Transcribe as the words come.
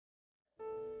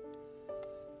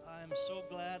I'm so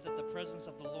glad that the presence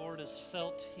of the Lord is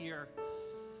felt here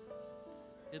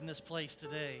in this place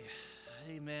today.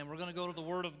 Amen. We're going to go to the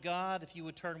Word of God. If you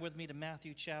would turn with me to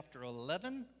Matthew chapter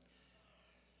 11.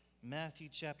 Matthew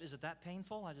chapter, is it that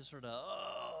painful? I just heard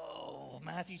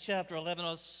Matthew chapter 11.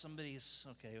 Oh, somebody's,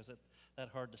 okay, was it that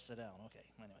hard to sit down? Okay,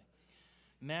 anyway.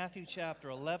 Matthew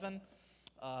chapter 11.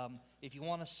 If you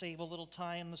want to save a little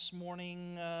time this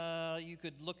morning, you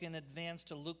could look in advance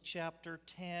to Luke chapter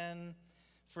 10,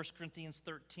 1 Corinthians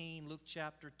 13, Luke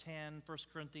chapter 10, 1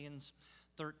 Corinthians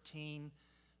 13.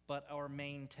 But our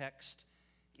main text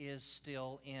is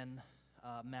still in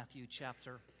Matthew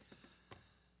chapter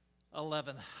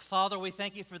 11. Father, we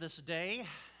thank you for this day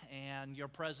and your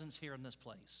presence here in this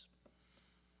place.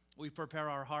 We prepare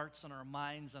our hearts and our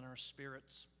minds and our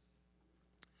spirits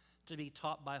to be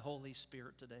taught by Holy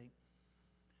Spirit today.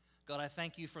 God, I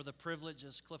thank you for the privilege,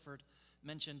 as Clifford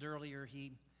mentioned earlier.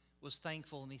 He was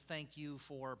thankful, and he thanked you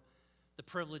for the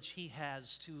privilege he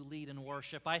has to lead in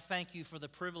worship. I thank you for the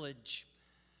privilege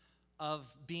of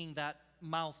being that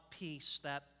mouthpiece,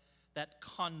 that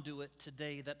conduit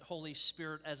today, that Holy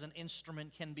Spirit as an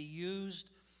instrument can be used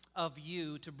of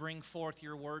you to bring forth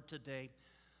your word today.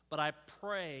 But I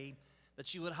pray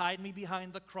that you would hide me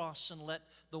behind the cross and let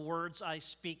the words I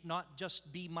speak not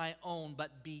just be my own,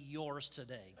 but be yours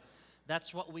today.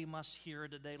 That's what we must hear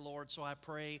today, Lord. So I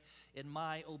pray in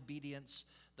my obedience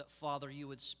that, Father, you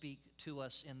would speak to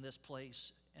us in this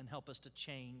place and help us to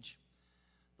change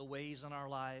the ways in our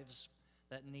lives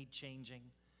that need changing,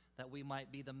 that we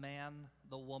might be the man,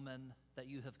 the woman that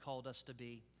you have called us to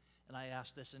be. And I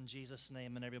ask this in Jesus'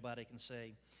 name, and everybody can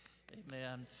say,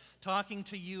 amen. Talking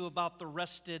to you about the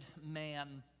rested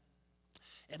man.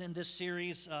 And in this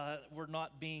series,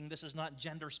 this is not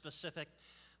gender specific.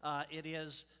 It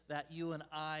is that you and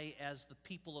I, as the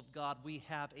people of God, we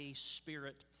have a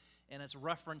spirit. And it's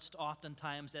referenced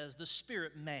oftentimes as the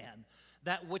spirit man,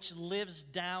 that which lives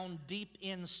down deep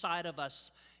inside of us.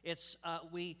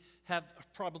 We have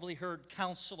probably heard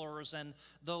counselors and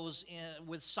those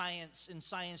with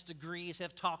science degrees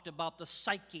have talked about the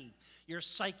psyche. Your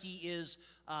psyche is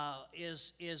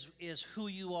who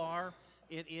you are.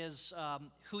 It is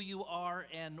who you are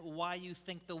and why you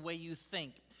think the way you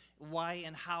think, why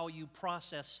and how you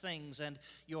process things. And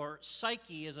your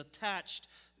psyche is attached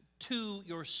to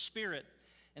your spirit.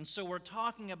 And so we're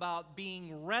talking about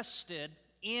being rested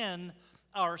in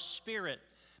our spirit,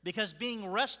 because being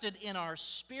rested in our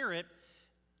spirit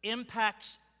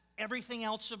impacts everything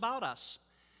else about us.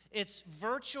 It's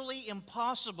virtually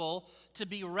impossible to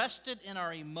be rested in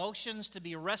our emotions, to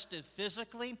be rested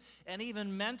physically and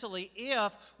even mentally,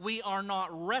 if we are not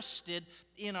rested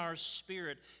in our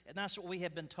spirit. And that's what we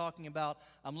have been talking about.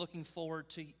 I'm looking forward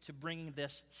to bringing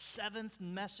this seventh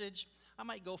message. I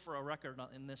might go for a record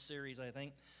in this series, I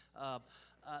think.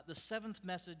 The seventh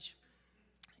message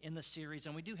in the series,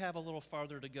 and we do have a little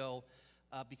farther to go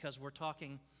because we're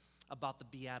talking about the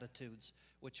Beatitudes,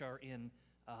 which are in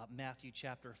Matthew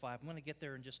chapter 5. I'm going to get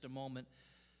there in just a moment.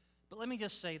 But let me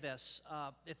just say this.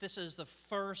 If this is the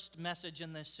first message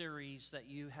in this series that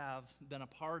you have been a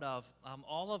part of,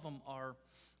 all of them are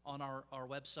on our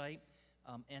website,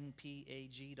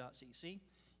 npag.cc.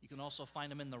 You can also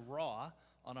find them in the raw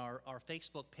on our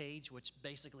Facebook page, which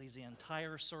basically is the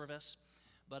entire service.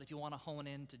 But if you want to hone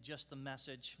in to just the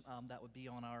message, that would be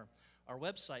on our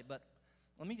website. But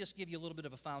let me just give you a little bit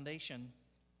of a foundation.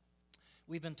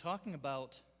 We've been talking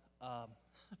about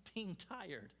being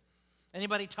tired.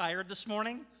 Anybody tired this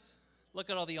morning? Look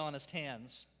at all the honest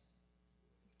hands.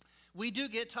 We do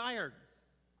get tired.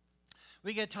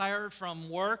 We get tired from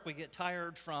work. We get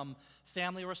tired from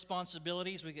family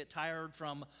responsibilities. We get tired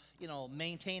from,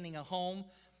 maintaining a home.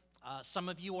 Some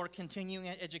of you are continuing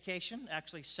education.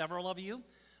 Actually, several of you.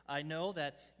 I know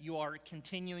that you are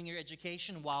continuing your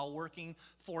education while working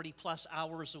 40-plus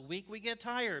hours a week. We get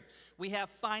tired. We have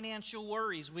financial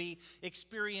worries. We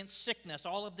experience sickness.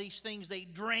 All of these things, they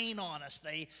drain on us.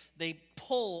 They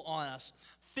pull on us.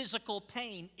 Physical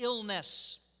pain,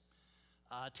 illness,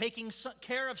 taking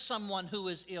care of someone who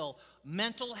is ill,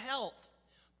 mental health.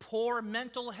 Poor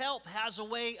mental health has a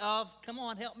way of, come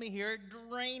on, help me here,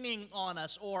 draining on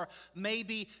us. Or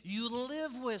maybe you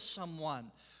live with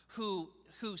someone who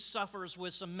suffers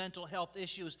with some mental health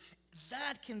issues.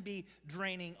 That can be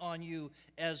draining on you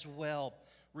as well.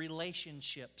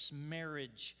 Relationships,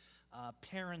 marriage,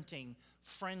 parenting,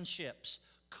 friendships,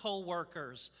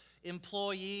 co-workers,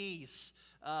 employees,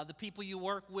 the people you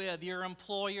work with, your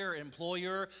employer,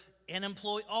 and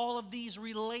employee, all of these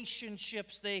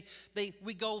relationships,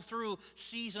 we go through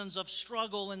seasons of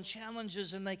struggle and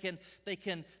challenges, and they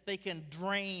can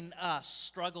drain us.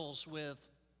 Struggles with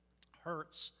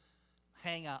hurts,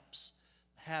 hang-ups,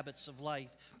 habits of life.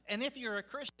 And if you're a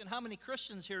Christian, how many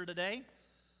Christians here today?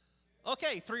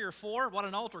 Okay, 3 or 4. What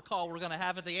an altar call we're going to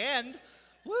have at the end.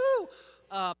 Woo!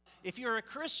 If you're a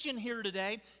Christian here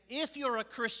today, if you're a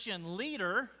Christian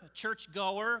leader, a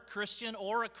churchgoer, Christian,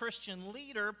 or a Christian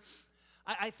leader,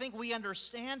 I think we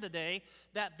understand today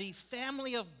that the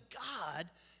family of God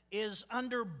is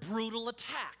under brutal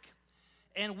attack.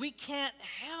 And we can't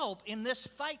help in this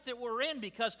fight that we're in,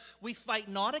 because we fight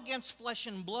not against flesh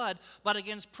and blood, but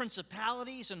against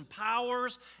principalities and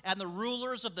powers and the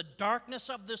rulers of the darkness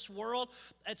of this world.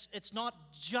 It's not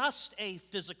just a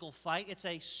physical fight, it's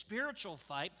a spiritual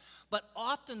fight. But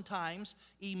oftentimes,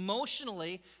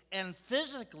 emotionally and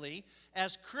physically,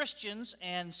 as Christians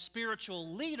and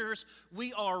spiritual leaders,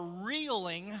 we are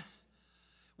reeling.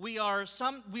 We are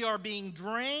being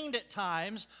drained at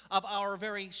times of our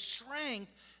very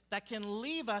strength that can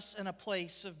leave us in a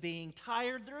place of being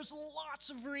tired. There's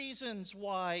lots of reasons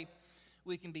why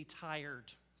we can be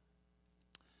tired.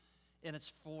 And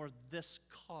it's for this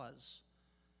cause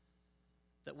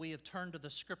that we have turned to the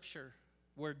Scripture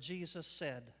where Jesus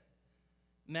said,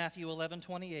 Matthew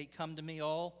 11:28, "Come to me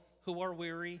all who are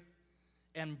weary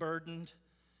and burdened,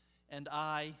 and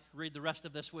I," read the rest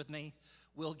of this with me,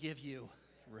 "will give you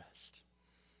rest."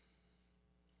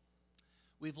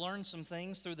 We've learned some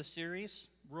things through the series.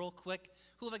 Real quick,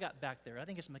 who have I got back there? I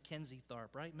think it's Mackenzie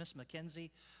Tharp, right? Miss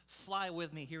Mackenzie, fly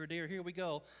with me here, dear. Here we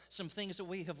go. Some things that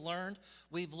we have learned.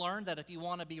 We've learned that if you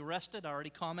want to be rested, I already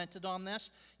commented on this,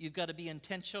 you've got to be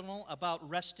intentional about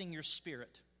resting your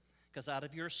spirit, because out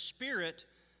of your spirit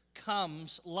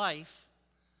comes life,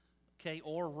 okay,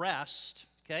 or rest,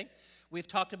 okay? We've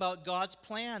talked about God's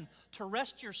plan to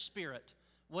rest your spirit.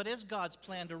 What is God's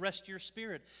plan to rest your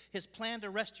spirit? His plan to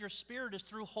rest your spirit is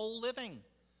through whole living.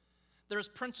 There's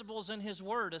principles in His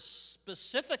Word,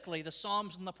 specifically the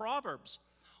Psalms and the Proverbs,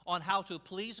 on how to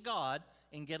please God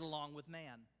and get along with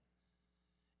man.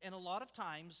 And a lot of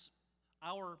times,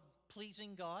 our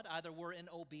pleasing God, either we're in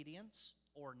obedience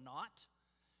or not.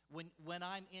 When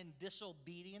I'm in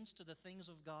disobedience to the things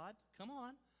of God, come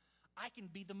on, I can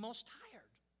be the most tired.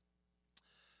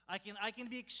 I can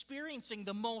be experiencing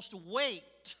the most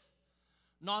weight,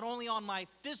 not only on my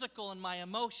physical and my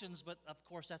emotions, but of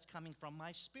course that's coming from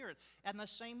my spirit. And the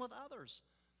same with others.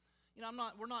 You know,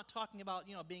 we're not talking about,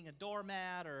 being a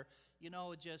doormat or,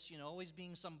 just, always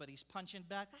being somebody's punching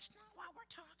bag. That's not what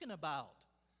we're talking about.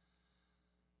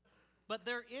 But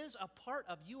there is a part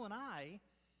of you and I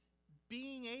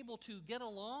being able to get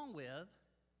along with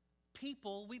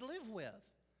people we live with.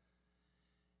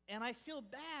 And I feel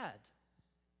bad.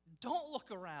 Don't look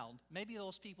around. Maybe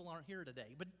those people aren't here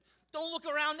today, but don't look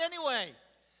around anyway.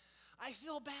 I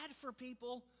feel bad for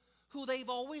people who they've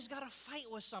always got to fight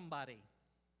with somebody.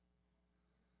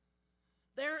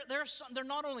 They're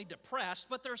not only depressed,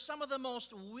 but they're some of the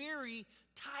most weary,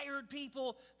 tired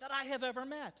people that I have ever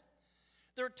met.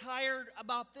 They're tired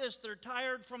about this, they're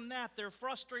tired from that, they're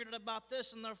frustrated about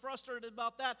this, and they're frustrated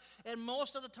about that. And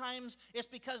most of the times, it's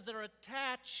because they're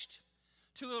attached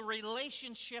to a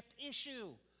relationship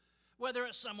issue. Whether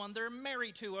it's someone they're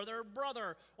married to, or their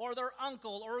brother, or their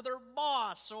uncle, or their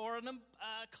boss, or a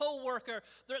co-worker.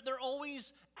 They're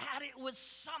always at it with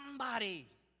somebody.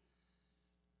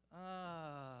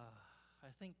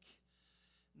 I think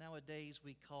nowadays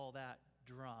we call that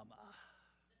drama.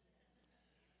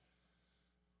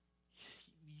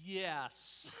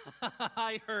 Yes,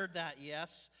 I heard that,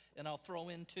 yes, and I'll throw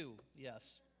in 2,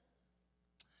 yes.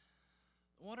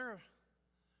 What are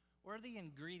the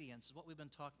ingredients of what we've been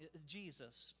talking?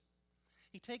 Jesus,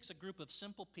 He takes a group of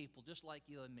simple people just like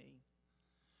you and me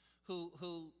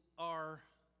who are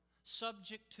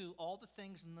subject to all the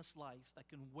things in this life that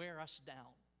can wear us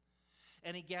down.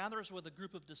 And He gathers with a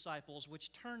group of disciples,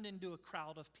 which turned into a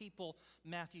crowd of people,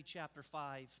 Matthew chapter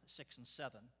 5, 6, and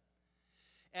 7.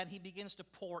 And He begins to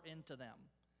pour into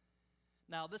them.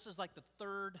 Now, this is like the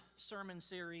 3rd sermon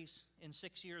series in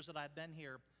 6 years that I've been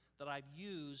here that I've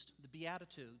used the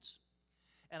Beatitudes.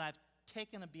 And I've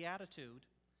taken a beatitude,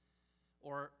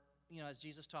 or, as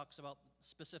Jesus talks about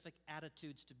specific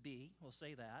attitudes to be, we'll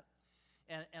say that,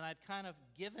 and I've kind of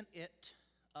given it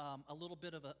a little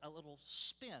bit of a little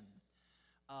spin.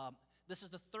 This is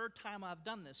the 3rd time I've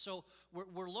done this. So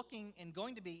we're looking and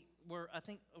going to be, I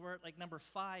think we're at like number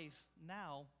 5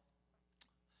 now,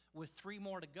 with 3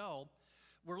 more to go.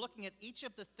 We're looking at each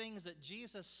of the things that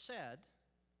Jesus said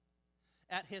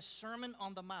at His Sermon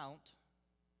on the Mount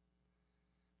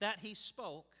that He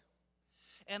spoke,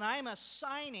 and I'm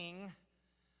assigning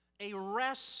a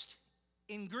rest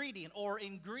ingredient or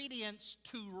ingredients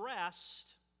to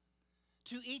rest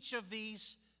to each of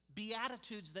these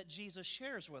Beatitudes that Jesus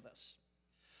shares with us.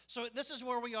 So this is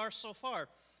where we are so far.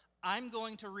 I'm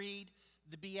going to read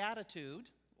the beatitude,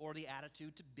 or the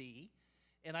attitude to be,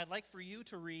 and I'd like for you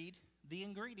to read the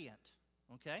ingredient.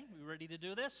 Okay, we ready to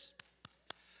do this?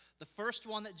 The first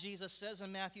one that Jesus says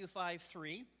in Matthew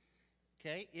 5:3,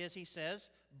 okay, is he says,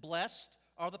 blessed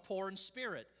are the poor in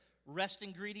spirit. Rest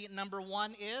ingredient number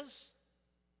 1 is?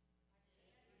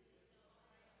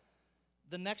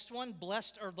 The next one,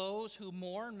 blessed are those who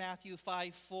mourn, Matthew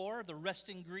 5:4. The rest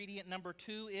ingredient number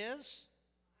 2 is?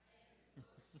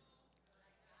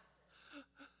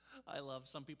 I love,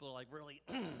 some people are like, really?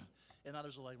 And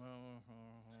others are like,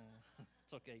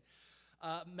 it's okay.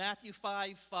 Matthew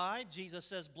 5:5, Jesus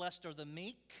says, blessed are the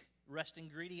meek. Rest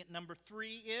ingredient number 3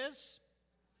 is?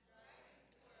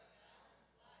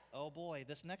 Oh boy,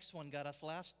 this next one got us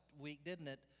last week, didn't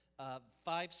it?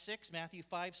 5:6, Matthew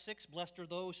 5:6, blessed are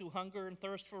those who hunger and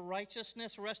thirst for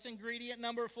righteousness. Rest ingredient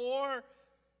number 4.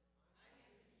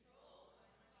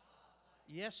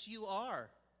 Yes, you are.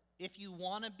 If you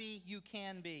want to be, you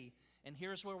can be. And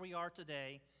here's where we are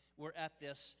today. We're at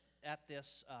this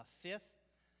fifth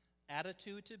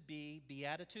attitude to be,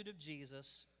 beatitude of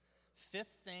Jesus.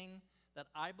 Fifth thing that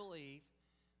I believe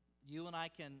you and I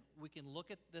we can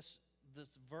look at this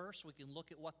verse. We can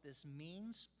look at what this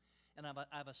means. And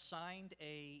I've assigned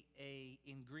a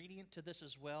ingredient to this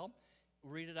as well.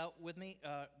 Read it out with me,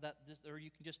 or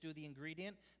you can just do the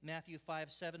ingredient. Matthew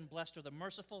 5:7, blessed are the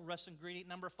merciful. Rest ingredient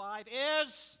number 5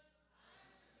 is?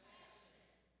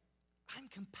 I'm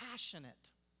compassionate.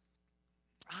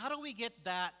 How do we get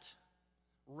that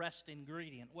rest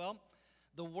ingredient? Well,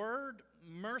 the word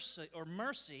mercy,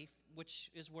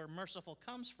 which is where merciful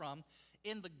comes from,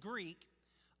 in the Greek,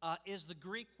 is the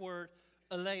Greek word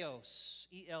eleos,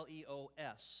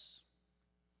 E-L-E-O-S.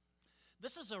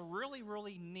 This is a really,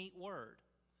 really neat word,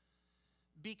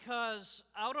 because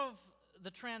out of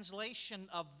the translation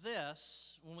of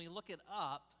this, when we look it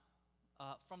up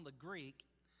from the Greek,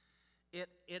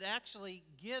 it actually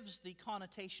gives the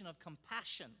connotation of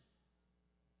compassion.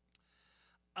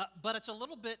 But it's a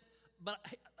little bit, but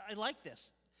I like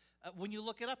this. When you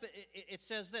look it up, it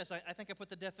says this. I think I put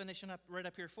the definition right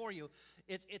up here for you.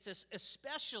 It's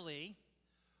especially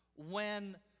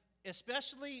when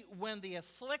the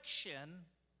affliction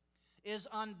is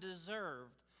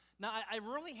undeserved. Now, I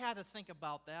really had to think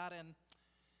about that, and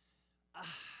I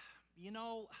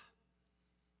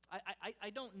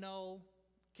don't know.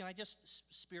 Can I just,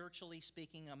 spiritually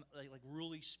speaking, like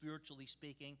really spiritually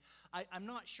speaking, I'm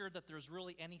not sure that there's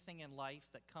really anything in life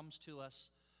that comes to us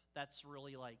that's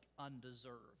really like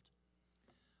undeserved.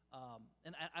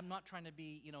 And I'm not trying to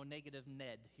be, negative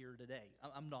Ned here today.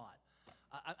 I'm not.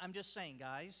 I'm just saying,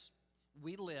 guys,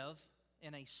 we live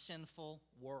in a sinful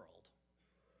world.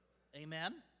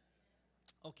 Amen?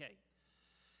 Okay.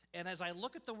 And as I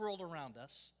look at the world around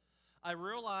us, I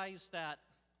realize that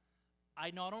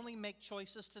I not only make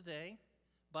choices today,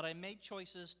 but I made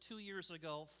choices 2 years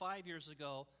ago, 5 years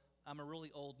ago. I'm a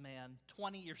really old man.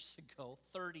 20 years ago,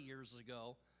 30 years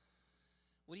ago.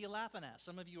 What are you laughing at?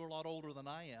 Some of you are a lot older than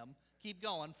I am. Keep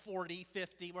going, 40,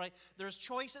 50, right? There's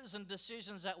choices and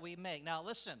decisions that we make. Now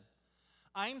listen,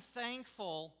 I'm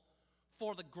thankful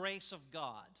for the grace of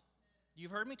God.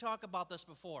 You've heard me talk about this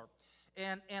before.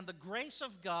 And the grace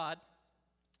of God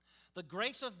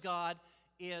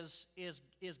is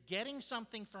getting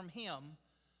something from Him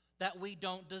that we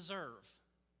don't deserve.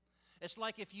 It's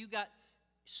like if you got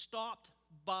stopped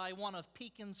by one of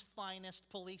Pekin's finest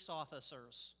police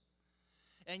officers,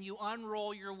 and you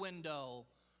unroll your window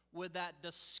with that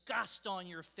disgust on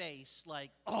your face, like,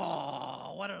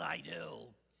 oh, what did I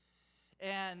do?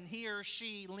 And he or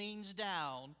she leans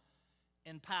down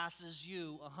and passes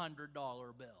you a $100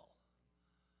 bill.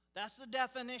 That's the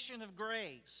definition of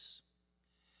grace.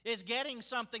 It's getting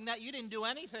something that you didn't do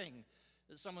anything.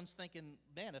 Someone's thinking,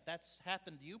 man, if that's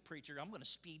happened to you, preacher, I'm going to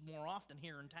speed more often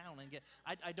here in town and get.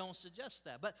 I don't suggest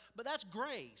that. But that's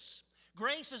grace.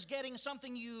 Grace is getting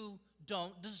something you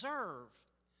don't deserve.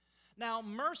 Now,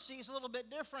 mercy is a little bit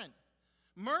different.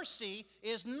 Mercy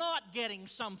is not getting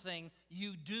something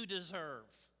you do deserve.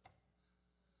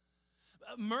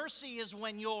 Mercy is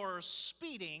when you're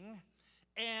speeding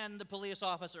and the police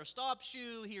officer stops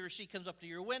you, he or she comes up to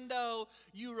your window,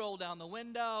 you roll down the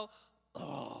window,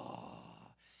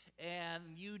 and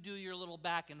you do your little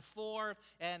back and forth,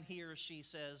 and he or she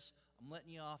says, I'm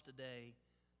letting you off today,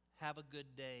 have a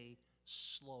good day,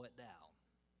 slow it down.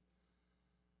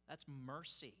 That's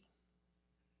mercy.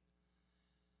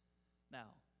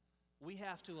 Now, we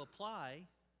have to apply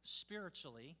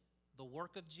spiritually the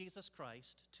work of Jesus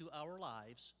Christ to our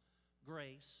lives,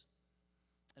 grace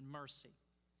and mercy.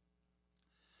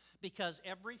 Because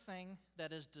everything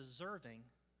that is deserving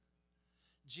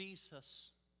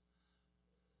Jesus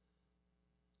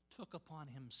took upon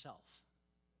himself.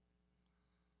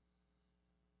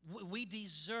 We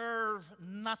deserve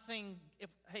nothing.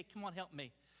 Hey, come on, help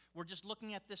me. We're just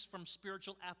looking at this from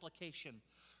spiritual application.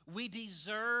 We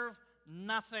deserve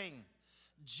nothing.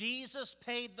 Jesus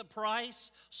paid the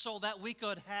price so that we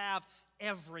could have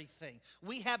everything.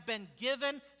 We have been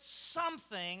given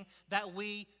something that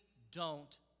we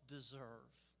don't deserve.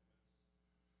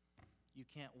 You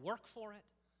can't work for it,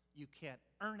 you can't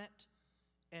earn it,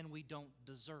 and we don't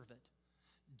deserve it.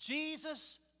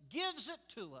 Jesus gives it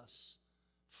to us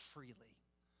freely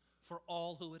for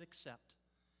all who would accept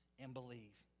and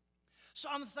believe. So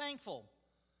I'm thankful.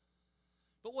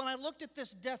 But when I looked at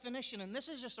this definition, and this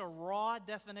is just a raw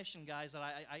definition, guys, that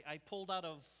I pulled out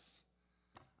of,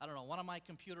 I don't know, one of my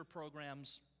computer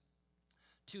programs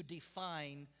to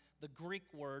define the Greek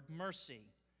word mercy,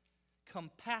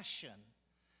 compassion,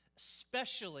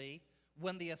 especially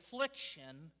when the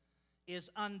affliction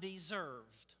is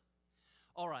undeserved.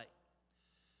 All right.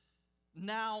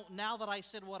 Now that I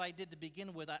said what I did to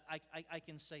begin with, I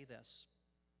can say this.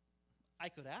 I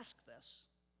could ask this.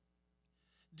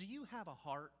 Do you have a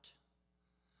heart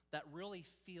that really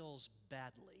feels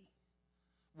badly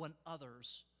when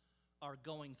others are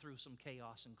going through some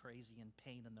chaos and crazy and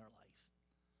pain in their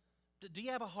life? Do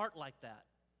you have a heart like that?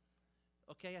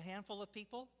 Okay, a handful of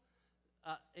people?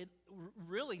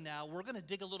 Really now, we're going to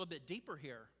dig a little bit deeper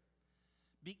here.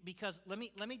 Because let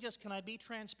me just, can I be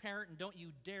transparent, and don't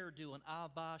you dare do an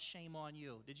bah, shame on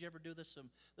you. Did you ever do this?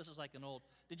 This is like an old,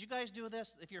 did you guys do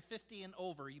this? If you're 50 and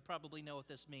over, you probably know what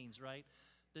this means, right?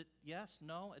 Yes?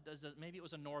 No? Maybe it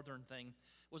was a northern thing.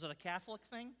 Was it a Catholic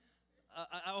thing?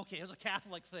 Okay, it was a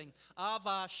Catholic thing.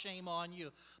 Bah, shame on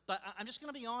you. But I'm just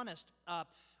going to be honest.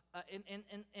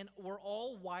 And we're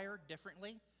all wired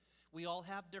differently. We all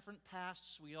have different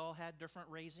pasts. We all had different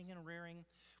raising and rearing.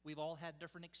 We've all had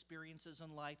different experiences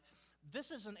in life.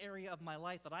 This is an area of my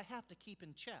life that I have to keep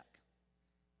in check.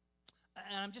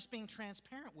 And I'm just being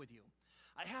transparent with you.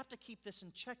 I have to keep this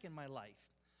in check in my life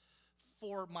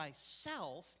for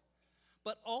myself,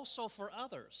 but also for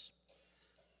others.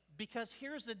 Because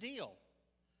here's the deal.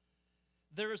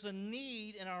 There is a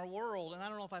need in our world, and I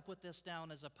don't know if I put this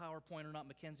down as a PowerPoint or not,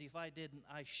 Mackenzie. If I didn't,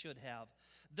 I should have.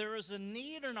 There is a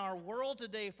need in our world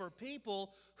today for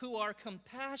people who are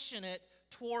compassionate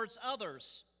towards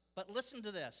others. But listen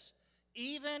to this.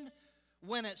 Even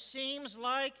when it seems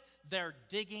like they're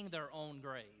digging their own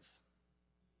grave.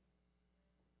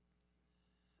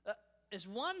 Is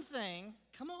one thing,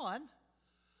 come on,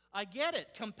 I get it.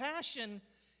 Compassion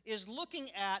is looking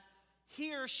at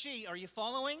he or she, are you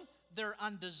following? They're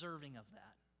undeserving of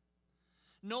that.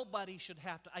 Nobody should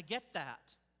have to, I get that.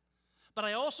 But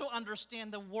I also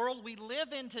understand the world we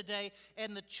live in today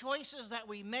and the choices that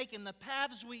we make and the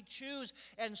paths we choose,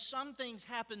 and some things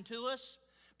happen to us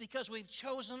because we've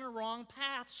chosen a wrong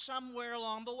path somewhere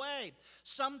along the way.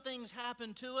 Some things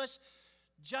happen to us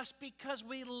just because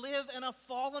we live in a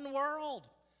fallen world.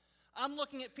 I'm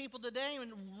looking at people today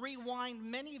and rewind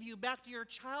many of you back to your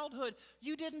childhood.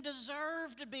 You didn't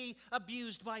deserve to be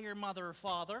abused by your mother or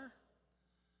father.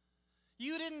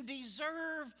 You didn't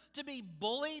deserve to be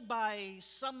bullied by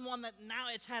someone that now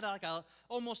it's had like a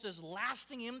almost as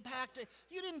lasting impact.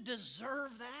 You didn't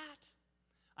deserve that.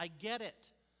 I get it.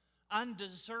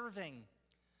 Undeserving.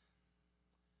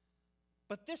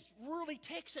 But this really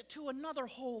takes it to another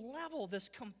whole level, this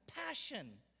compassion.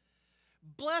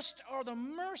 Blessed are the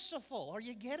merciful. Are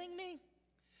you getting me?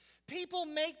 People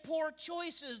make poor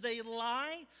choices. They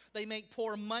lie. They make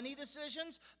poor money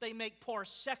decisions. They make poor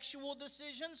sexual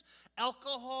decisions.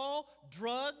 Alcohol,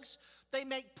 drugs. They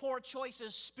make poor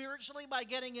choices spiritually by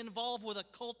getting involved with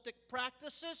occultic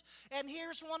practices. And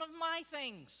here's one of my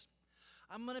things.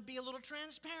 I'm going to be a little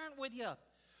transparent with you.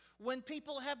 When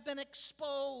people have been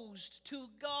exposed to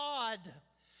God,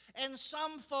 and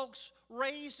some folks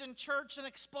raised in church and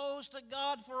exposed to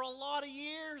God for a lot of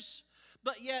years,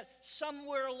 but yet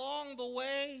somewhere along the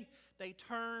way, they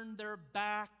turn their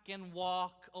back and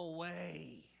walk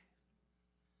away.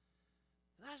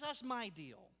 That's my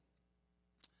deal.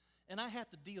 And I have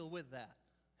to deal with that.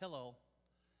 Hello.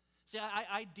 See,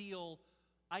 I deal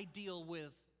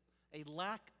with a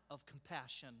lack of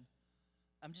compassion.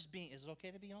 I'm just being, is it okay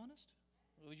to be honest?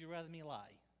 Or would you rather me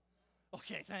lie?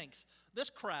 Okay, thanks. This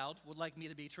crowd would like me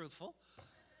to be truthful.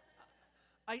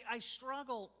 I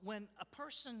struggle when a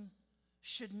person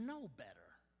should know better,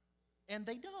 and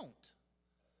they don't.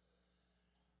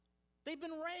 They've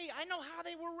been raised. I know how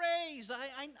they were raised.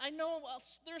 I know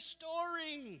their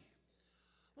story.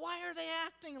 Why are they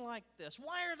acting like this?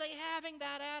 Why are they having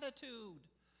that attitude?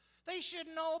 They should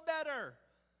know better.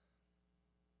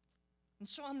 And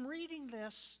so I'm reading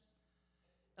this,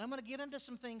 and I'm going to get into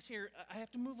some things here. I have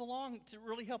to move along to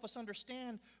really help us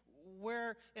understand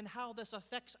where and how this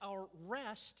affects our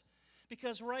rest,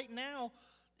 because right now,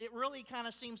 it really kind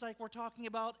of seems like we're talking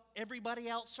about everybody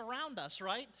else around us,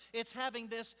 right? It's having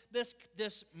this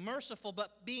merciful,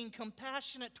 but being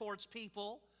compassionate towards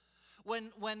people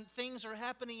when things are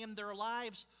happening in their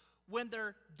lives, when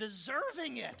they're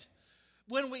deserving it.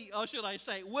 When we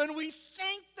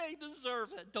think they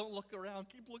deserve it. Don't look around.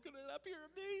 Keep looking up here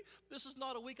at me. This is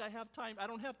not a week I have time. I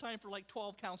don't have time for like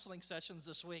 12 counseling sessions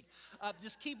this week.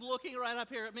 Just keep looking right up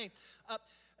here at me.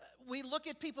 We look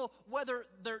at people, whether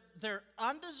they're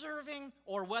undeserving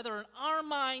or whether in our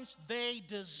minds they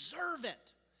deserve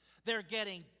it. They're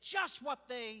getting just what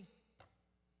they...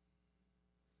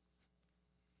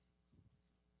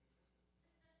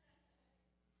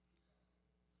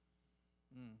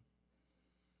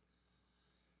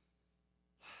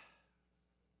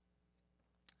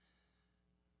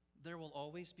 There will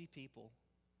always be people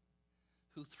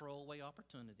who throw away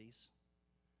opportunities.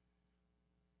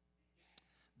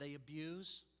 They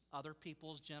abuse other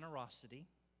people's generosity.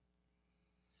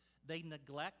 They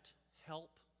neglect help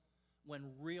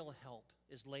when real help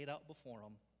is laid out before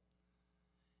them.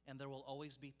 And there will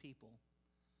always be people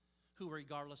who,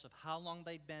 regardless of how long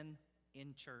they've been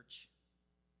in church,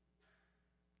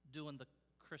 doing the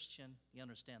Christian, you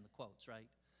understand the quotes, right?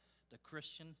 The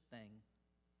Christian thing,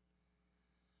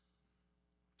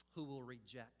 who will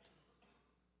reject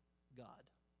God.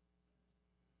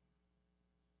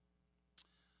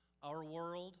 Our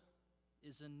world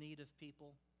is in need of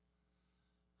people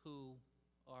who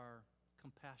are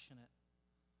compassionate.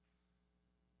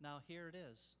 Now here it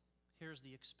is. Here's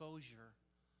the exposure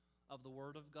of the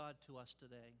Word of God to us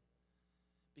today.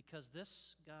 Because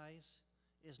this, guys,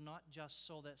 is not just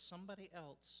so that somebody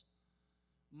else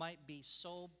might be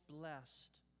so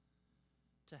blessed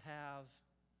to have,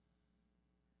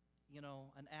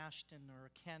 an Ashton or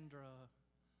a Kendra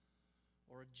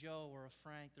or a Joe or a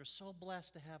Frank. They're so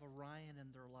blessed to have a Ryan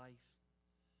in their life.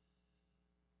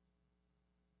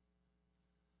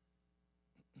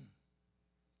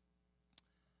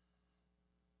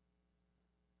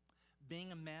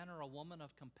 Being a man or a woman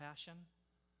of compassion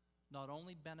not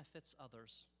only benefits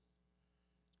others,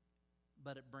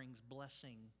 but it brings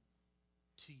blessing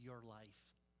to your life.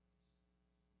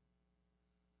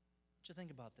 What you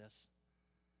think about this?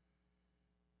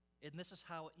 And this is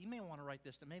how, you may want to write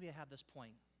this down. Maybe I have this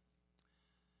point.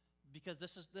 Because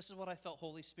this is what I felt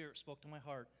Holy Spirit spoke to my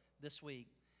heart this week,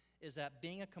 is that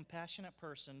being a compassionate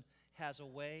person has a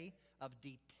way of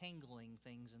detangling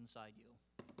things inside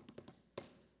you.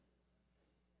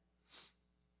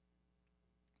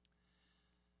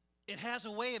 It has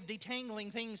a way of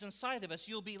detangling things inside of us.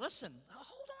 You'll be, listen,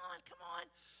 hold on, come on.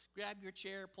 Grab your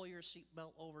chair, pull your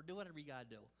seatbelt over, do whatever you got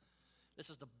to do.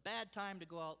 This is the bad time to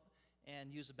go out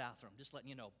and use a bathroom. Just letting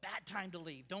you know. Bad time to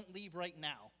leave. Don't leave right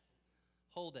now.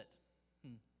 Hold it.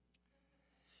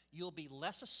 You'll be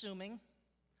less assuming,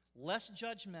 less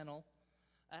judgmental.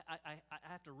 I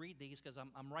have to read these because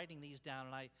I'm writing these down,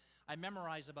 and I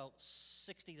memorize about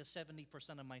 60 to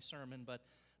 70% of my sermon, but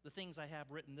the things I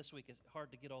have written this week, it's hard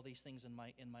to get all these things in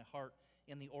my heart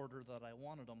in the order that I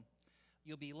wanted them.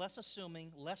 You'll be less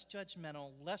assuming, less judgmental,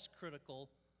 less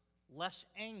critical, less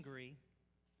angry,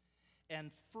 and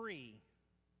free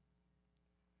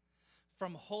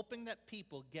from hoping that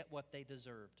people get what they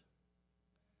deserved.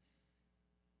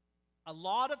 A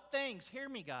lot of things, hear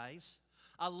me guys,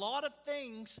 a lot of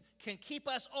things can keep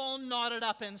us all knotted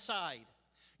up inside.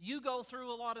 You go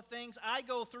through a lot of things, I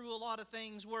go through a lot of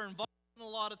things, we're involved in a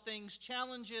lot of things,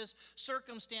 challenges,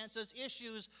 circumstances,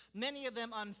 issues, many of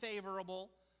them unfavorable.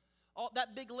 All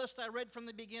that big list I read from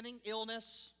the beginning,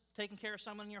 illness, taking care of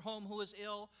someone in your home who is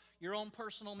ill, your own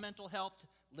personal mental health,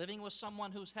 living with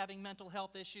someone who's having mental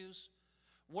health issues,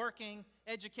 working,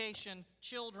 education,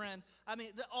 children.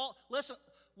 Listen,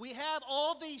 we have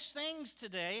all these things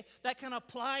today that can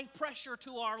apply pressure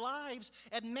to our lives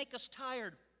and make us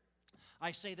tired.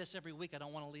 I say this every week, I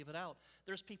don't want to leave it out.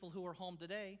 There's people who are home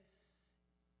today,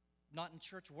 not in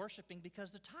church worshiping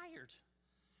because they're tired.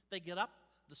 They get up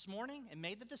this morning and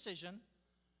made the decision,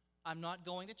 I'm not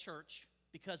going to church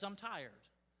because I'm tired.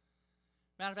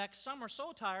 Matter of fact, some are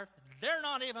so tired, they're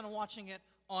not even watching it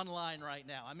online right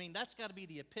now. That's got to be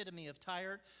the epitome of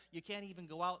tired. You can't even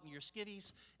go out in your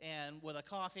skivvies and with a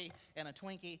coffee and a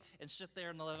Twinkie and sit there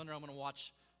in the living room and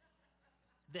watch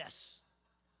this.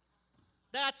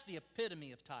 That's the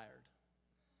epitome of tired.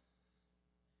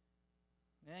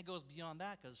 And it goes beyond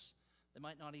that because they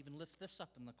might not even lift this up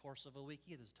in the course of a week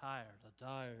either. I'm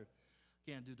tired.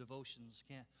 Can't do devotions.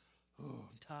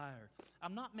 I'm tired.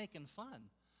 I'm not making fun.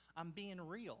 I'm being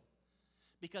real.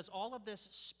 Because all of this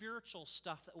spiritual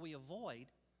stuff that we avoid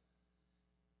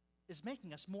is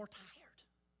making us more tired,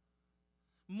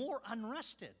 more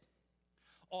unrested.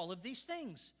 All of these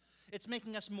things. It's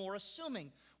making us more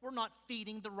assuming. We're not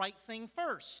feeding the right thing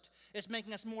first. It's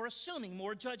making us more assuming,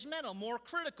 more judgmental, more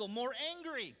critical, more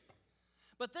angry.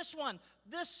 But this one,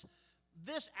 this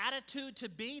attitude to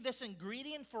be, this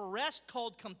ingredient for rest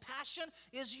called compassion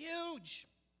is huge.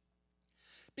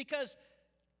 Because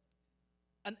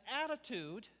an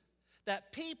attitude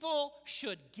that people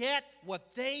should get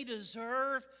what they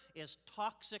deserve is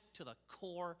toxic to the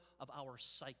core of our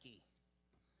psyche,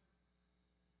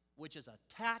 which is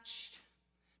attached,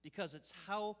 because it's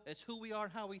who we are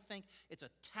and how we think, it's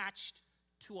attached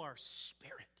to our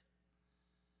spirit.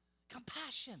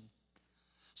 Compassion.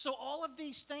 So all of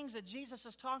these things that Jesus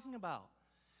is talking about,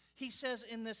 he says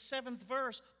in this 7th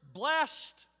verse,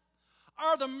 blessed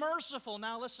are the merciful.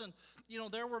 Now listen,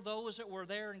 there were those that were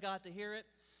there and got to hear it.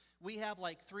 We have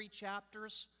like 3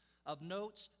 chapters of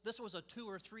notes. This was a 2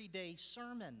 or 3 day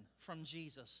sermon from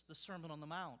Jesus, the Sermon on the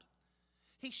Mount.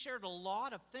 He shared a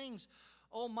lot of things.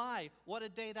 Oh my, what a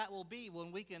day that will be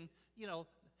when we can,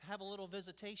 have a little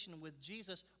visitation with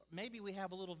Jesus. Maybe we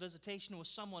have a little visitation with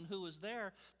someone who is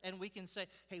there, and we can say,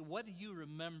 hey, what do you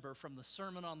remember from the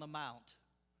Sermon on the Mount?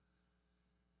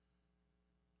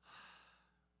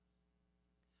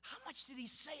 How much did he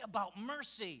say about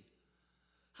mercy?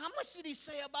 How much did he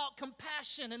say about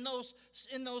compassion in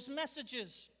those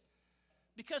messages?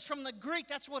 Because from the Greek,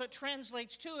 that's what it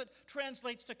translates to. It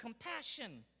translates to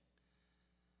compassion.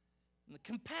 And the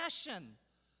compassion.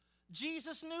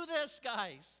 Jesus knew this,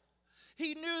 guys.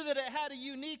 He knew that it had a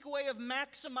unique way of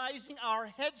maximizing our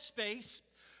headspace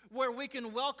where we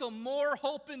can welcome more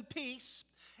hope and peace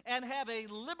and have a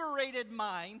liberated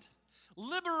mind,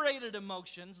 liberated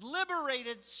emotions,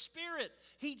 liberated spirit.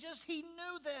 He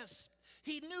knew this.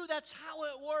 He knew that's how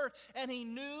it worked. And he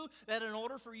knew that in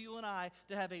order for you and I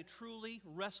to have a truly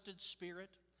rested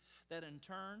spirit, that in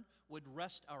turn would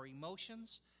rest our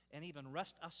emotions and even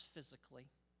rest us physically.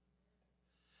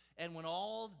 And when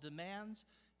all the demands,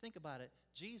 think about it,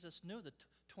 Jesus knew the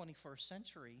 21st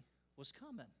century was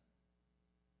coming.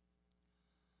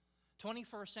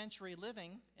 21st century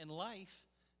living in life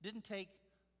didn't take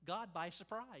God by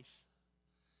surprise.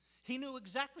 He knew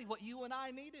exactly what you and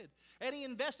I needed. And he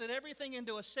invested everything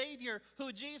into a Savior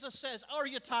who Jesus says, are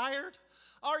you tired?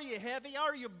 Are you heavy?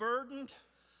 Are you burdened?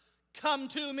 Come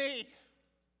to me.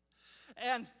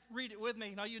 And read it with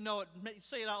me. Now you know it.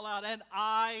 Say it out loud. And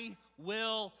I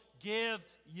will give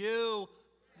you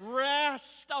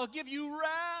rest. I'll give you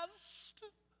rest.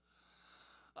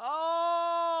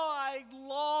 Oh, I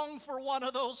long for one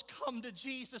of those come to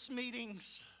Jesus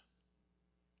meetings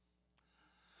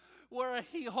where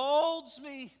he holds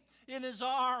me in his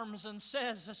arms and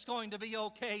says, it's going to be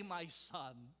okay, my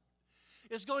son.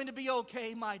 It's going to be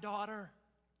okay, my daughter.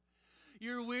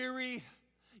 You're weary.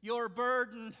 You're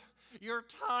burdened. You're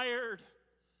tired.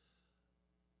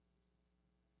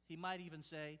 He might even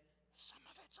say, some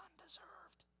of it's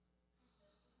undeserved.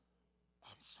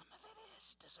 And some of it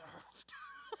is deserved.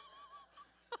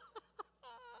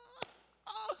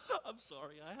 I'm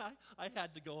sorry. I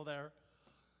had to go there.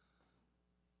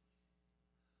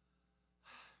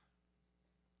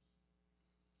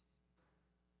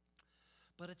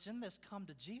 But it's in this come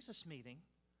to Jesus meeting.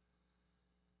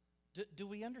 Do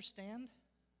we understand?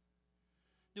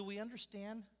 Do we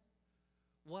understand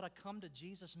what a come to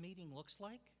Jesus meeting looks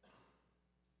like?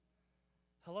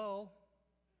 Hello?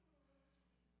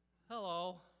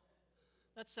 Hello?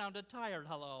 That sounded tired,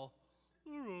 hello.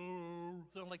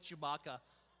 Sound like Chewbacca.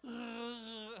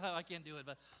 I can't do it,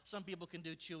 but some people can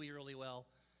do Chewy really well.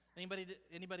 Anybody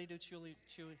do Chewy?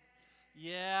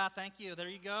 Yeah, thank you. There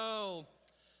you go.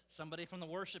 Somebody from the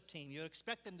worship team. You would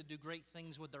expect them to do great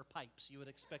things with their pipes. You would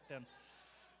expect them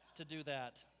to do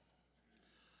that.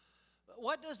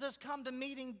 What does this come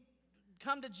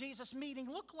to Jesus meeting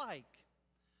look like?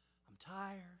 I'm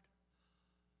tired.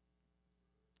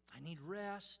 I need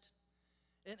rest.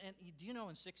 And do you know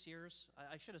in 6 years,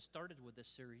 I should have started with this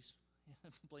series.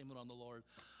 Blame it on the Lord.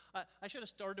 I should have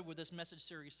started with this message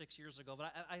series 6 years ago,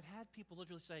 but I've had people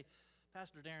literally say,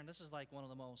 Pastor Darren, this is like one of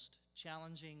the most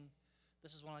challenging,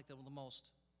 this is one of the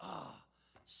most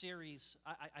series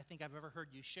I think I've ever heard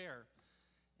you share.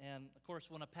 And of course,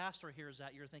 when a pastor hears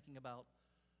that, you're thinking about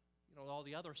all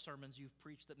the other sermons you've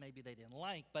preached that maybe they didn't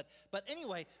like. But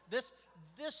anyway, this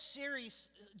series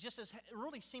just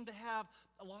really seemed to have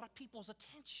a lot of people's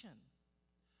attention.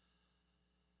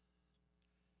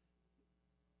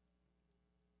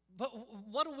 But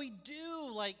what do we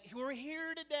do? Like, we're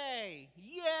here today.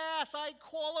 Yes, I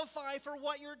qualify for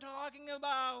what you're talking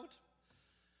about.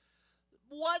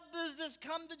 What does this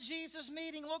come to Jesus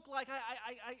meeting look like?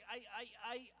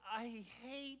 I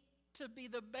hate to be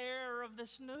the bearer of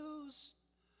this news,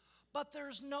 but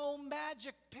there's no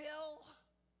magic pill.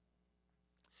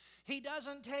 He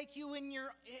doesn't take you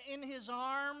in his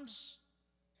arms,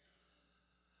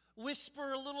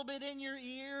 whisper a little bit in your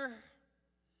ear,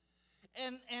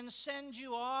 and send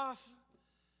you off.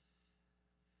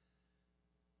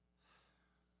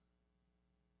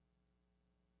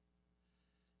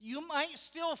 You might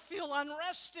still feel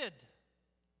unrested.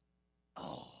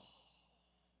 Oh,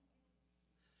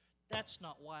 that's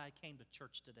not why I came to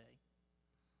church today.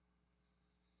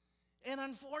 And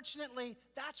unfortunately,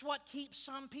 that's what keeps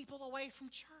some people away from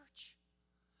church.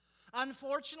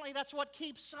 Unfortunately, that's what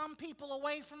keeps some people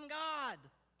away from God.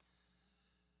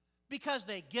 Because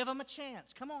they give them a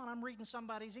chance. Come on, I'm reading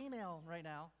somebody's email right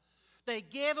now. They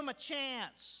give them a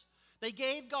chance. They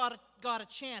gave God a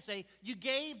chance. You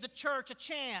gave the church a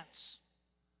chance.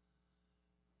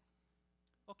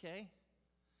 Okay.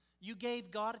 You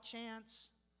gave God a chance.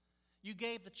 You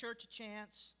gave the church a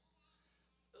chance.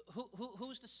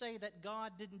 Who's to say that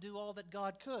God didn't do all that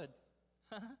God could?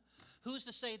 Who's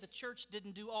to say the church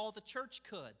didn't do all the church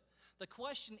could? The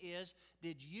question is,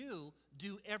 did you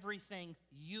do everything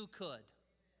you could?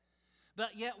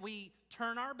 But yet we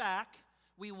turn our back,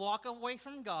 we walk away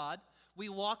from God, we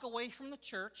walk away from the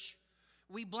church,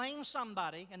 we blame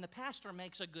somebody, and the pastor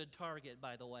makes a good target,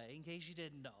 by the way, in case you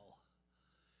didn't know.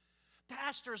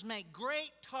 Pastors make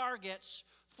great targets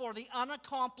for the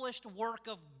unaccomplished work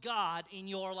of God in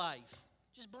your life.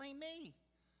 Just blame me.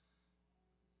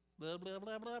 Blah, blah,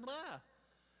 blah, blah, blah.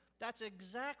 That's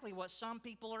exactly what some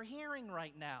people are hearing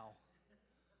right now.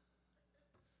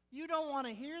 You don't want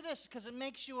to hear this because it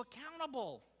makes you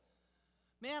accountable.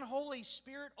 Man, Holy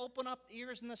Spirit, open up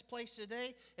ears in this place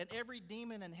today, and every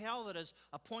demon in hell that has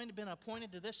been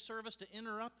appointed to this service to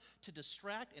interrupt, to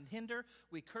distract, and hinder,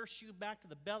 we curse you back to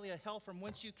the belly of hell from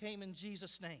whence you came in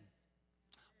Jesus' name.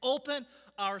 Open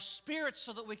our spirits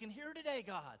so that we can hear today,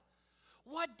 God.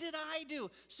 What did I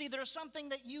do? See, there's something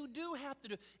that you do have to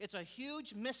do. It's a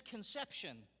huge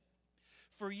misconception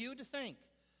for you to think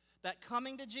that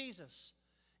coming to Jesus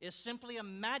is simply a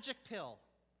magic pill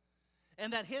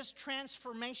and that his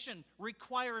transformation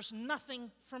requires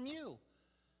nothing from you.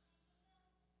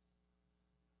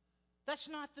 That's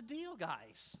not the deal,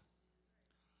 guys.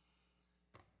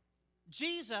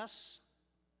 Jesus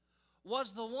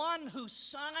was the one who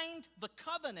signed the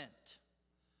covenant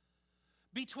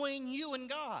between you and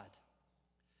God.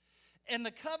 And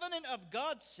the covenant of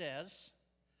God says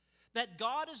that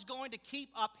God is going to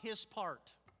keep up his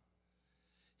part.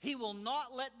 He will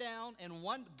not let down, and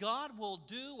God will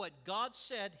do what God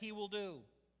said he will do.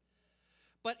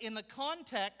 But in the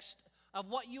context of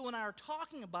what you and I are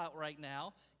talking about right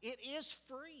now, it is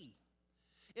free.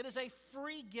 It is a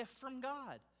free gift from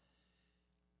God.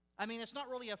 I mean, it's not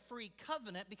really a free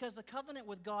covenant because the covenant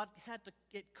with God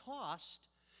it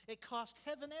cost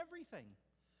heaven everything.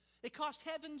 It cost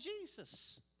heaven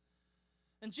Jesus.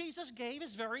 And Jesus gave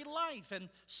his very life and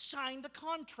signed the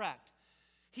contract.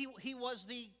 He was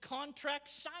the contract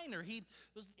signer. He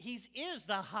is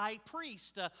the high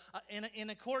priest. In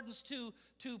accordance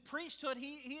to priesthood,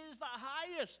 he is the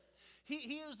highest.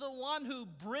 He is the one who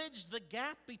bridged the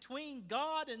gap between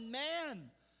God and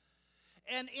man.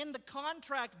 And in the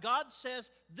contract, God says,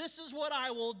 this is what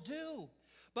I will do.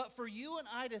 But for you and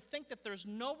I to think that there's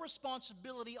no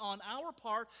responsibility on our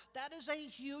part, that is a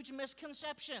huge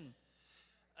misconception.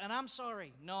 And I'm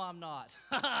sorry, no, I'm not.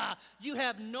 You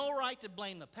have no right to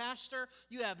blame the pastor.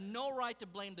 You have no right to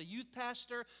blame the youth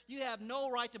pastor. You have no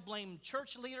right to blame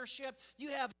church leadership. You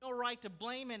have no right to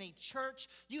blame any church.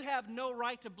 You have no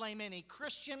right to blame any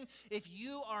Christian if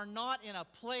you are not in a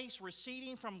place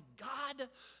receiving from God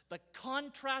the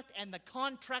contract and the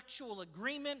contractual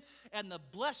agreement and the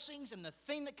blessings and the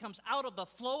thing that comes out of the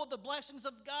flow of the blessings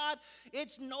of God.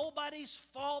 It's nobody's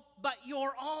fault but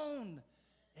your own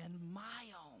and my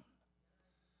own.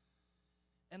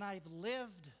 And I've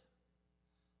lived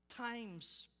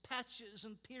times, patches,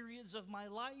 and periods of my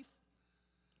life.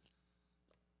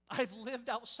 I've lived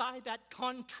outside that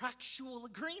contractual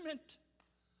agreement.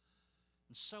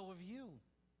 And so have you.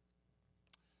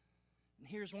 And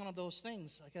here's one of those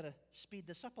things. I got to speed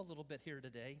this up a little bit here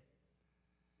today.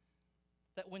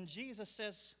 That when Jesus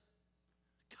says,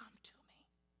 come to me,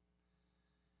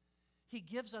 he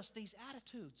gives us these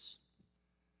attitudes.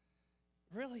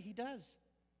 Really, he does.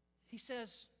 He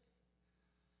says,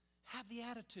 have the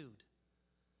attitude,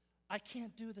 I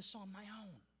can't do this on my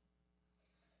own.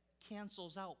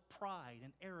 cancels out pride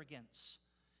and arrogance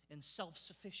and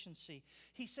self-sufficiency.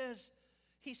 He says,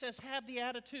 have the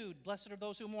attitude, blessed are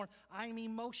those who mourn. I'm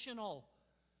emotional,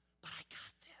 but I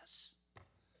got this.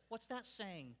 What's that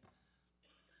saying?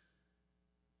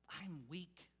 I'm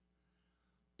weak,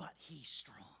 but he's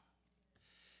strong.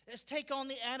 It's take on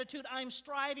the attitude, I'm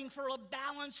striving for a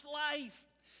balanced life.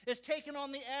 It's taken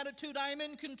on the attitude, I'm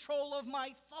in control of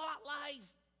my thought life.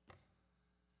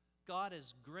 God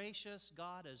is gracious.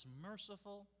 God is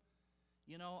merciful.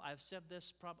 You know, I've said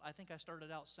this, I think I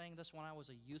started out saying this when I was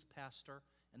a youth pastor,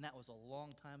 and that was a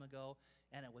long time ago,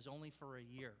 and it was only for a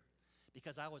year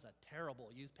because I was a terrible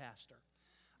youth pastor.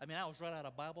 I mean, I was right out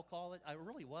of Bible college. I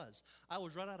really was. I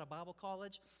was right out of Bible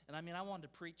college, and I mean, I wanted to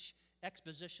preach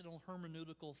expositional,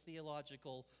 hermeneutical,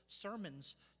 theological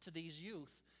sermons to these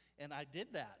youth, and I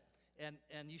did that,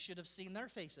 and you should have seen their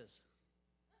faces.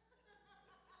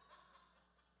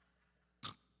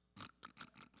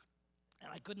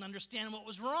 And I couldn't understand what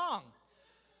was wrong.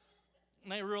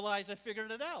 And I realized I figured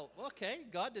it out. Okay,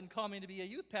 God didn't call me to be a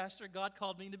youth pastor. God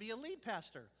called me to be a lead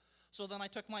pastor. So then I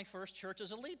took my first church as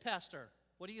a lead pastor.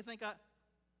 What do you think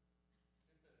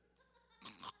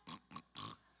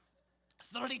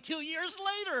 32 years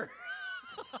later.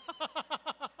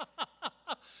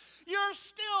 You're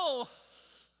still.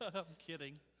 I'm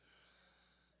kidding.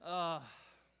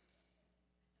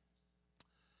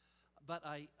 But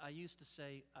I used to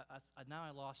say, now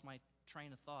I lost my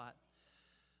train of thought.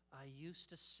 I used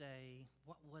to say,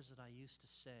 what was it I used to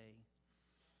say?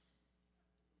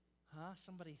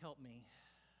 Somebody help me.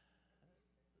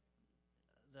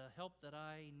 The help that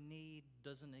I need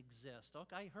doesn't exist.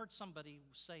 Okay, I heard somebody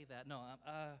say that. No,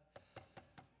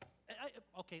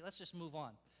 okay, let's just move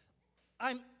on.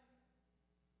 I'm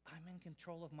in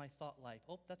control of my thought life.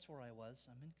 Oh, that's where I was.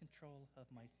 I'm in control of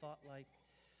my thought life.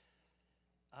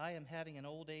 I am having an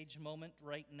old age moment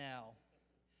right now.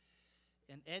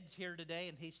 And Ed's here today,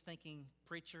 and he's thinking,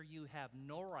 preacher, you have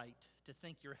no right to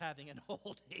think you're having an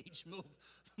old age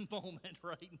moment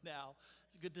right now.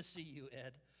 It's good to see you,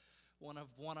 Ed. One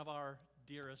of our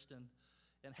dearest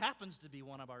and happens to be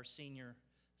one of our senior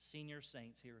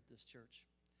saints here at this church.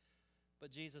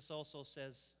 But Jesus also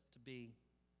says to be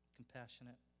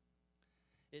compassionate.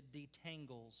 It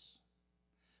detangles.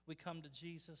 We come to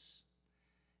Jesus,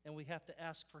 and we have to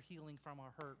ask for healing from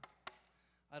our hurt.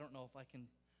 I don't know if I can.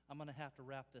 I'm going to have to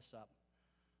wrap this up.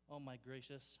 Oh, my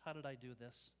gracious. How did I do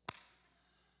this?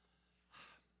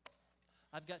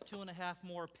 I've got 2.5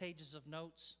 more pages of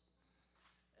notes,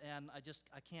 and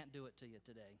I can't do it to you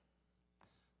today.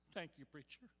 Thank you,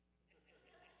 preacher.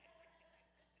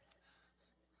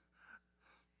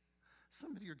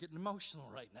 Some of you are getting emotional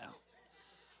right now.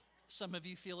 Some of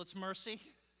you feel it's mercy.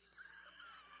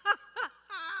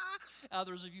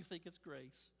 Others of you think it's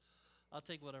grace. I'll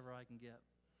take whatever I can get.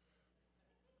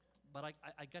 But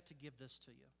I got to give this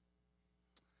to you.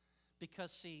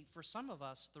 Because, see, for some of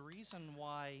us, the reason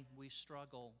why we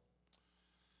struggle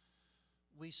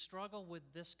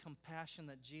with this compassion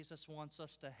that Jesus wants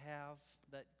us to have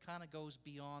that kind of goes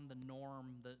beyond the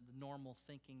norm, the normal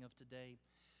thinking of today,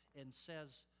 and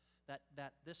says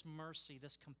that this mercy,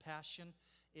 this compassion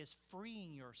is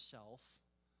freeing yourself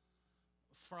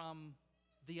from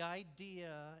the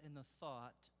idea and the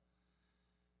thought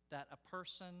that a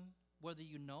person, whether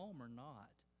you know them or not,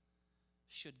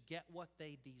 should get what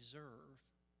they deserve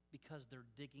because they're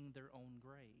digging their own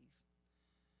grave.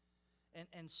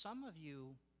 And some of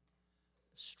you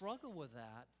struggle with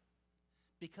that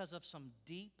because of some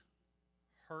deep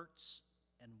hurts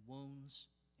and wounds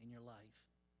in your life.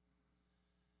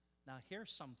 Now,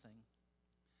 here's something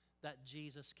that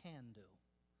Jesus can do.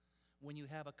 When you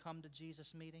have a come to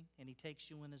Jesus meeting and he takes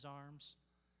you in his arms,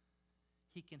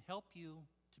 he can help you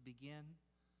to begin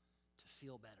to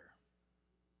feel better.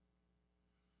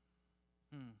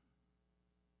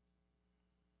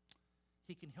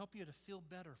 He can help you to feel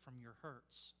better from your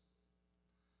hurts,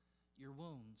 your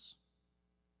wounds.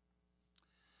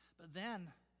 But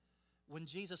then, when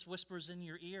Jesus whispers in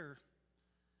your ear,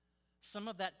 some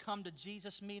of that come to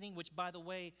Jesus meeting, which, by the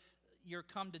way, your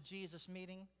come to Jesus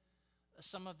meeting,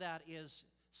 some of that is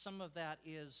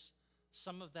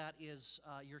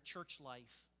your church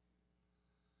life.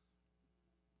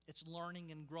 It's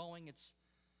learning and growing. It's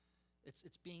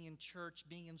being in church,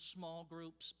 being in small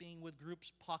groups, being with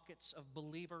groups, pockets of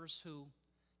believers who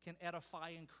can edify,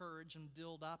 encourage, and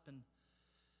build up. And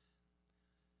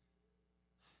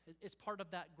it's part of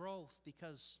that growth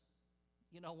because,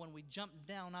 you know, when we jump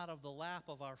down out of the lap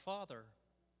of our Father,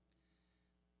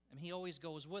 and he always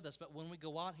goes with us, but when we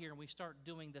go out here and we start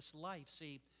doing this life,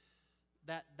 see,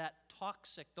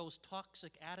 those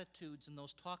toxic attitudes and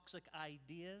those toxic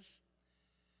ideas,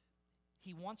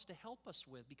 He wants to help us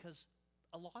with, because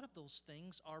a lot of those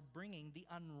things are bringing the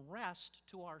unrest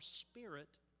to our spirit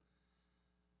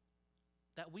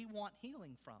that we want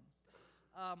healing from.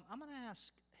 I'm going to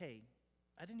ask, hey,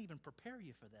 I didn't even prepare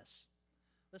you for this.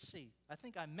 Let's see. I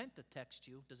think I meant to text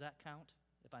you. Does that count?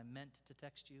 If I meant to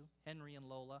text you? Henry and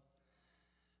Lola.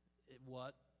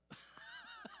 What?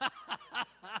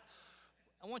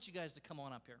 I want you guys to come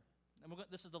on up here. And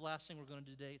this is the last thing we're going to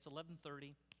do today. It's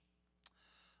 11:30.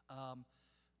 A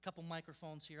couple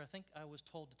microphones here. I think I was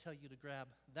told to tell you to grab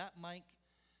that mic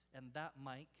and that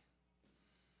mic.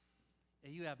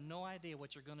 And you have no idea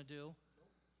what you're going to do,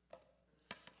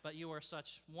 but you are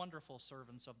such wonderful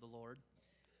servants of the Lord.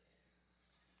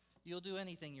 You'll do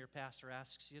anything your pastor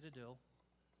asks you to do.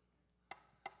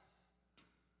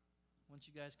 Once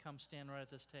you guys come stand right at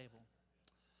this table.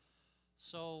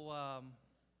 So,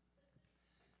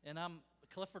 and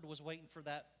Clifford was waiting for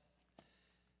that.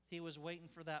 He was waiting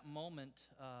for that moment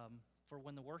for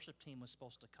when the worship team was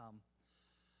supposed to come.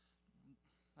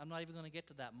 I'm not even going to get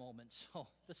to that moment. So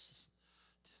this is.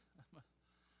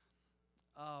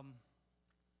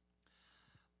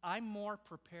 I'm more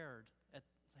prepared.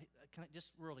 Can I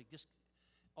just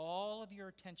all of your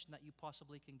attention that you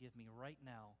possibly can give me right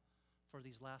now for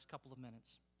these last couple of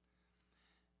minutes.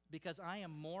 Because I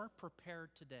am more prepared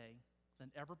today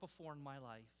than ever before in my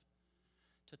life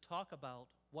to talk about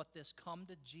what this Come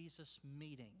to Jesus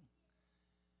meeting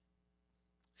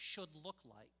should look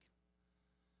like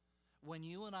when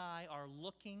you and I are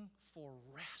looking for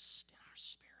rest in our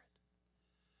spirit.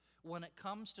 When it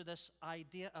comes to this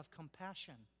idea of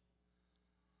compassion,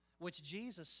 which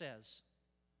Jesus says,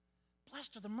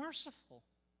 blessed are the merciful.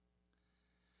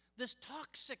 This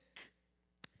toxic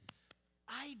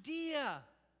idea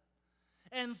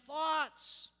and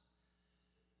thoughts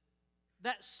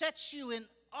that sets you in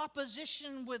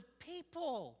opposition with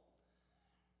people.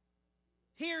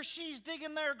 He or she's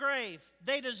digging their grave.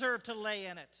 They deserve to lay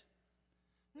in it.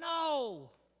 No.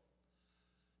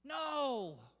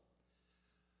 No.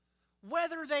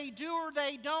 Whether they do or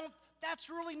they don't, that's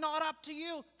really not up to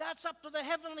you. That's up to the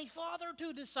Heavenly Father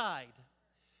to decide.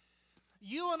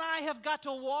 You and I have got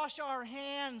to wash our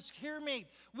hands. Hear me.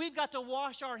 We've got to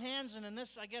wash our hands, and in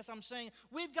this, I guess I'm saying,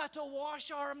 we've got to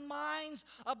wash our minds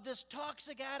of this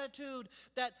toxic attitude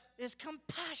that is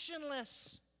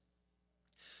compassionless.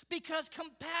 Because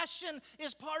compassion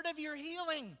is part of your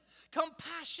healing.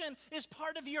 Compassion is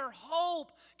part of your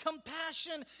hope.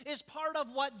 Compassion is part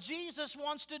of what Jesus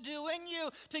wants to do in you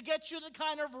to get you the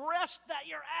kind of rest that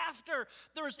you're after.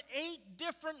 There's 8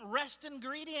 different rest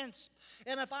ingredients.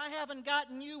 And if I haven't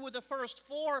gotten you with the first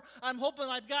 4, I'm hoping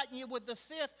I've gotten you with the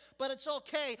 5th. But it's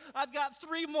okay. I've got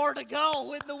 3 more to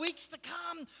go in the weeks to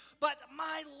come. But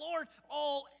my Lord,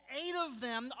 all 8 of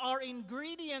them are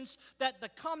ingredients that the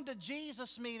Come to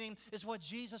Jesus meeting is what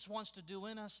Jesus wants to do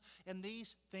in us. And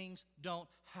these things don't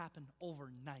happen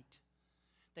overnight.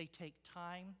 They take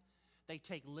time. They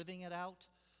take living it out,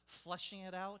 fleshing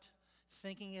it out,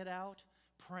 thinking it out,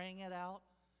 praying it out.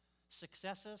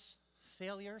 Successes,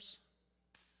 failures.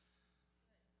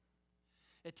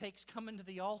 It takes coming to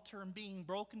the altar and being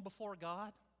broken before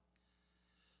God.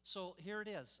 So here it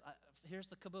is. Here's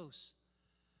the caboose.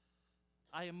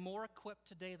 I am more equipped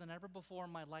today than ever before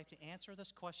in my life to answer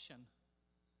this question.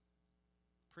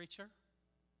 Preacher,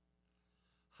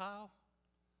 how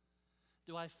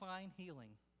do I find healing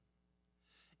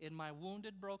in my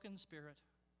wounded, broken spirit?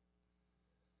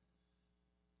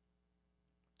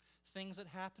 Things that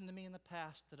happened to me in the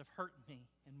past that have hurt me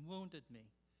and wounded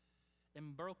me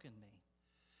and broken me.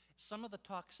 Some of the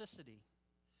toxicity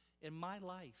in my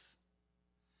life,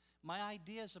 my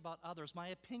ideas about others, my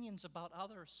opinions about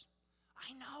others.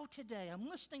 I know today, I'm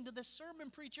listening to this sermon,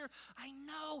 preacher, I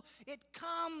know it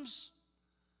comes.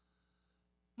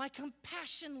 My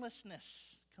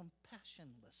compassionlessness,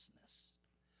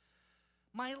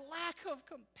 my lack of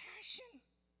compassion,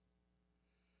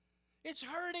 it's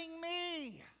hurting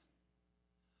me.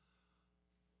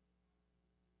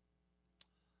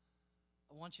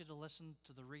 I want you to listen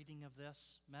to the reading of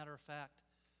this. Matter of fact,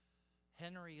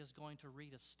 Henry is going to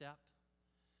read a step,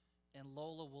 and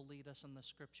Lola will lead us in the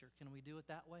scripture. Can we do it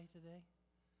that way today?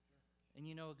 And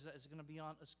you know it's going to be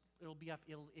on. It'll be up.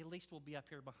 At least will be up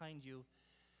here behind you,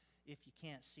 if you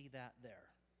can't see that there.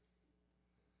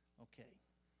 Okay.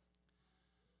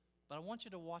 But I want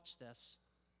you to watch this,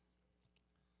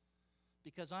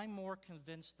 because I'm more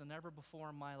convinced than ever before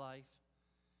in my life,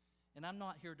 and I'm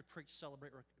not here to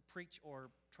preach or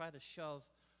try to shove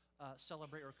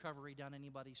Celebrate Recovery down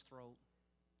anybody's throat.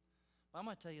 But I'm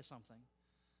going to tell you something.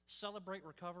 Celebrate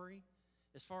Recovery,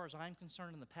 as far as I'm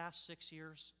concerned, in the past 6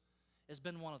 years, has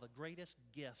been one of the greatest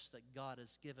gifts that God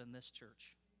has given this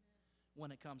church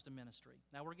when it comes to ministry.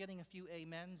 Now, we're getting a few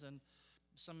amens, and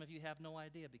some of you have no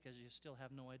idea because you still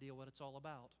have no idea what it's all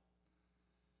about.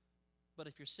 But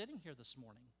if you're sitting here this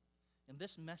morning and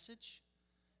this message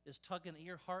is tugging at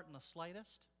your heart in the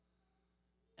slightest,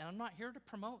 and I'm not here to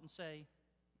promote and say,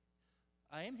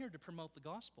 I am here to promote the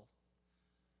gospel.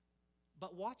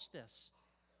 But watch this,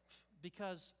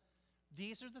 because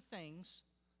these are the things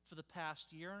for the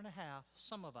past year and a half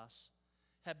some of us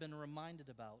have been reminded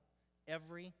about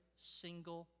every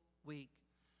single week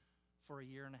for a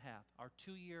year and a half. Our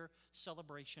 2-year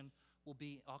celebration will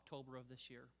be October of this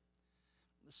year.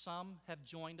 Some have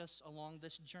joined us along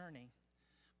this journey,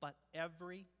 but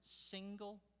every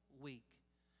single week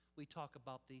we talk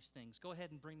about these things. Go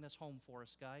ahead and bring this home for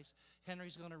us, guys.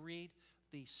 Henry's going to read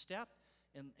the step,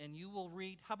 and you will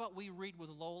read. How about we read with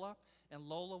Lola, and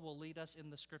Lola will lead us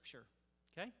in the scripture.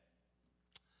 Okay?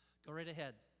 Go right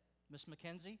ahead. Miss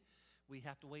Mackenzie, we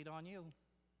have to wait on you.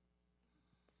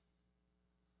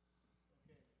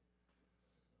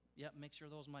 Yep, make sure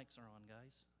those mics are on,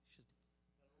 guys. Should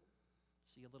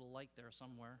see a little light there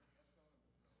somewhere.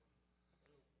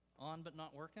 On but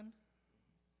not working?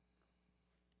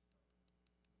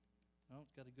 Oh,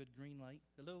 got a good green light.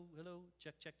 Hello, hello.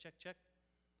 Check, check, check, check.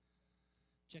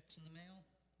 Checks in the mail.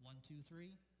 1, 2,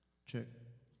 3. Check.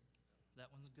 That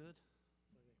one's good.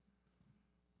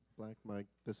 Black mic.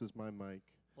 This is my mic.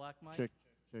 Black mic. Check,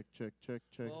 check, check, check,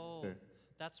 check. Oh, there.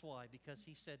 that's why, because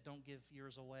he said don't give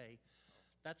yours away.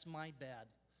 That's my bad.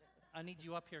 I need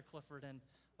you up here, Clifford, and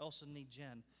I also need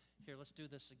Jen. Here, let's do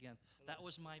this again. That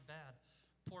was my bad.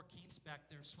 Poor Keith's back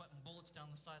there sweating bullets down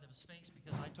the side of his face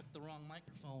because I took the wrong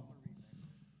microphone.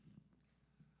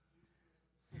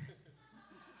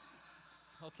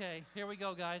 Okay, here we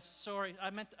go, guys. Sorry,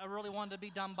 I really wanted to be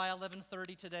done by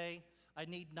 11:30 today. I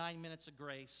need 9 minutes of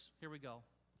grace. Here we go.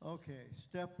 Okay,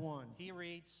 step 1. He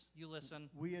reads, you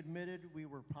listen. We admitted we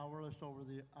were powerless over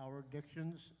our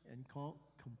addictions and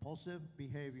compulsive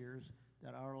behaviors,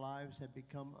 that our lives had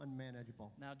become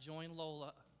unmanageable. Now join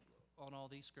Lola on all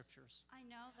these scriptures. I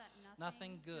know that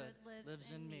Nothing good lives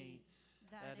in me.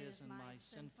 That is in my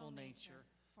sinful nature.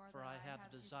 For I have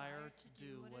a desire to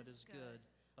do what is good,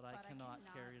 but I cannot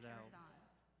carry it out.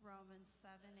 Romans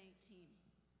 7:18.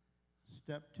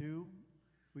 Step 2,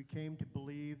 we came to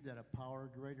believe that a power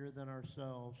greater than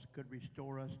ourselves could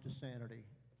restore us to sanity.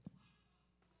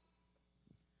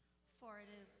 For it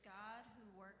is God who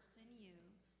works in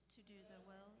you to do the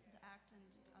will, to act and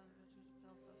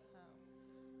fulfill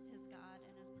his God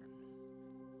and his purpose.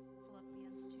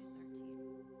 Philippians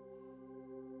 2:13.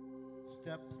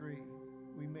 Step 3,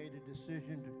 we made a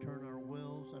decision to turn our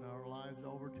wills and our lives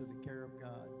over to the care of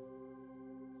God.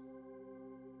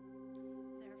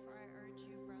 Therefore I urge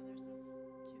you, brothers,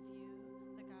 to view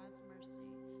the God's mercy,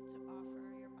 to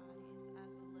offer your bodies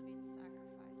as a living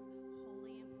sacrifice,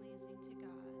 holy and pleasing to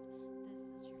God. This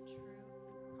is your true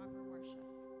and proper worship.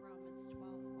 Romans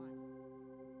 12:1.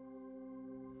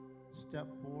 Step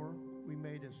 4, we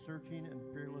made a searching and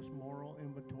fearless moral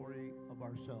inventory of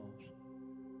ourselves.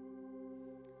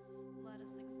 Let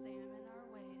us examine our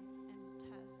ways and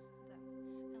test them,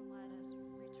 and let us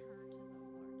return to the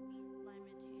Lord.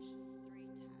 Lamentations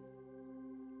 3:10.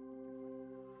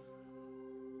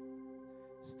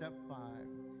 Step 5,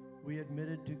 we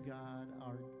admitted to God,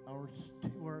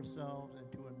 to ourselves,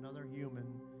 and to another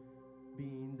human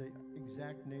being the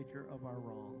exact nature of our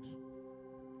wrongs.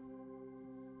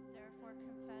 Therefore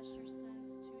confess your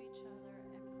sins to each other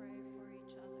and pray for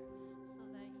each other, so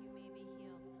that you may be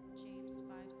healed. James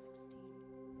 5:16.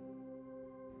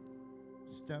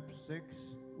 Step 6,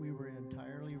 we were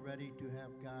entirely ready to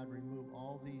have God remove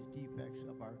all these defects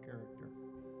of our character.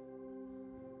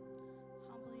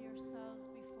 Humble yourselves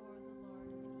before the Lord,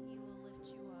 and he will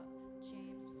lift you up.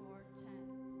 James 4:10.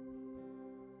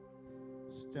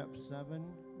 Step 7,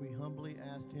 we humbly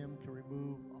asked him to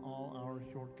remove all our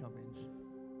shortcomings.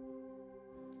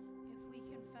 If we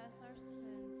confess our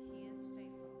sins, he is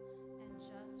faithful and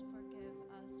just, forgive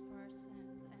us for our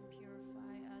sins and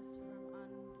purify us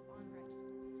from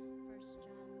unrighteousness. 1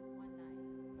 John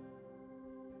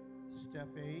 1:9.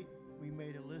 Step 8, we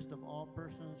made a list of all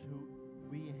persons who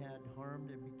we had harmed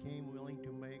and became willing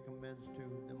to make amends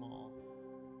to them all.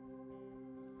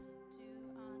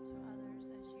 Do unto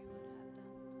others as you would have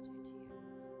done to do to you.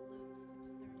 Luke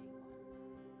 6:31.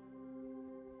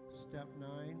 Step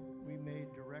 9, we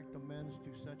made direct amends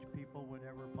to such people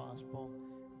whenever possible,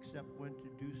 except when to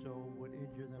do so would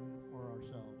injure them or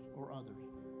ourselves or others.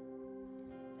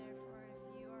 Therefore,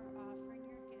 if you are offering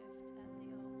your gift at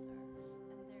the altar,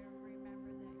 and there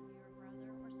remember that your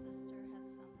brother or sister has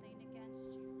something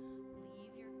against you,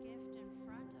 leave your gift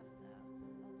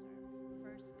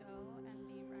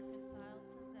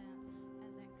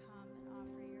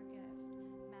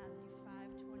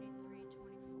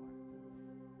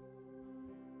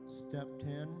Step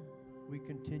 10, we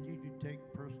continue to take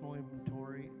personal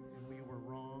inventory and we were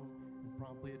wrong and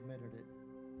promptly admitted it.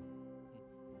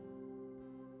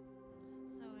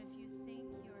 So if you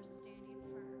think you are standing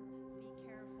firm, be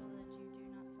careful that you do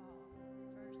not fall.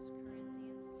 1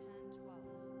 Corinthians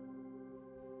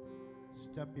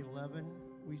 10:12. Step 11,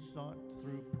 we sought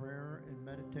through prayer and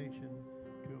meditation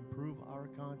to improve our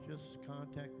conscious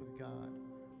contact with God,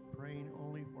 praying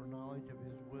only for knowledge of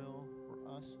His will for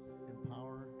us and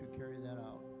power to carry that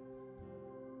out.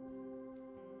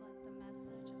 Let the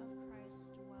message of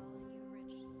Christ dwell in you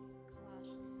richly.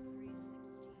 Colossians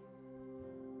 3:16.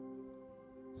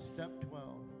 Step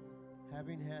 12,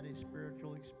 having had a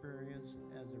spiritual experience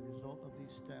as a result of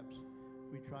these steps,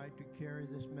 we tried to carry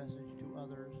this message to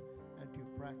others and to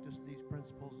practice these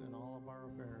principles in all of our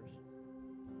affairs.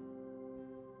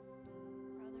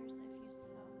 Brothers, if you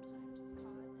sometimes is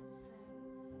caught in sin,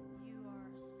 you are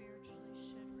spiritually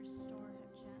should restore him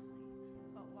gently,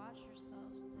 but watch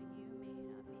yourselves so you may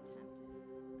not be tempted.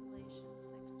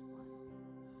 Galatians 6:1.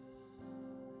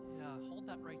 Yeah, hold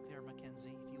that right there,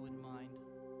 Mackenzie, if you wouldn't mind.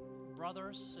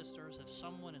 Brothers, sisters, if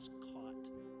someone is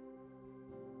caught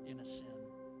in a sin,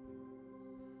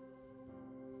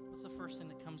 what's the first thing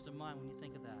that comes to mind when you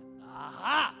think of that?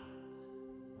 Aha!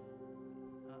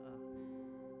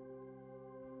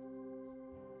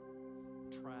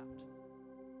 Trapped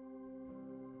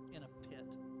in a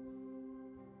pit.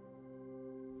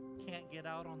 Can't get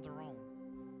out on their own.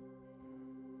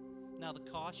 Now the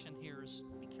caution here is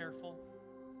be careful,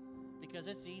 because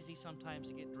it's easy sometimes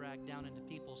to get dragged down into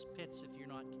people's pits if you're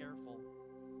not careful.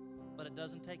 But it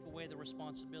doesn't take away the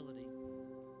responsibility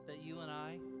that you and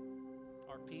I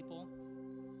are people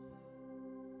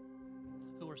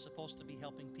who are supposed to be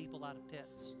helping people out of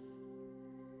pits.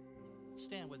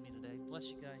 Stand with me today. Bless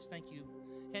you guys. Thank you.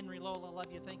 Henry, Lola,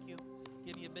 love you. Thank you.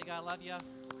 Give you a big I love you.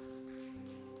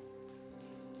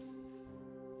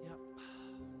 Yep.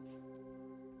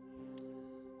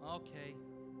 Okay.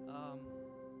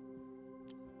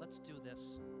 Let's do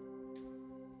this.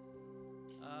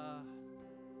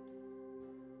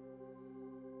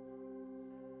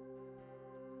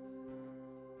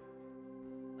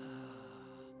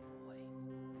 Boy.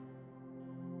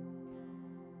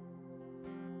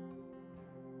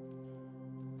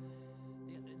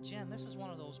 Jen, this is one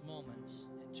of those moments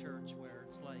in church where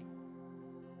it's like,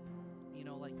 you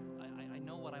know, like I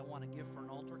know what I want to give for an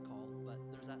altar call, but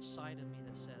there's that side of me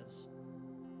that says,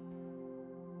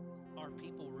 are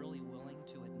people really willing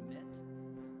to admit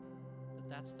that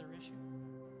that's their issue?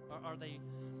 Are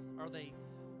they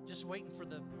just waiting for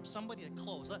somebody to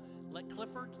close? Let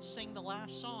Clifford sing the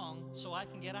last song so I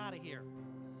can get out of here.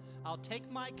 I'll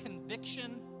take my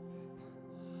conviction.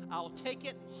 I'll take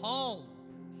it home.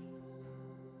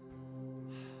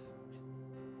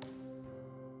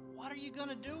 What are you going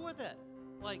to do with it?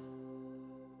 Like,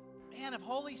 man, if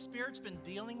Holy Spirit's been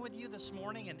dealing with you this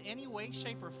morning in any way,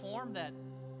 shape, or form that,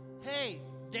 hey,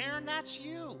 Darren, that's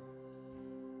you.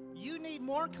 You need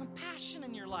more compassion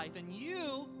in your life. And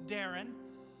you, Darren,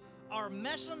 are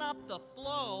messing up the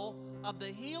flow of the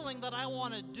healing that I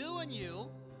want to do in you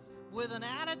with an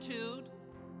attitude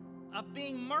of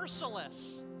being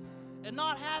merciless and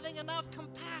not having enough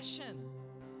compassion.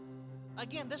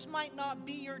 Again, this might not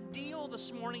be your deal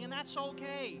this morning, and that's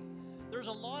okay. There's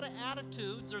a lot of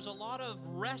attitudes, there's a lot of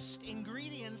rest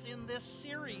ingredients in this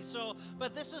series.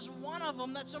 But this is one of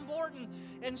them that's important.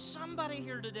 And somebody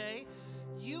here today,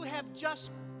 you have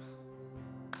just,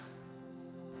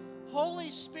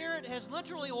 Holy Spirit has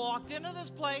literally walked into this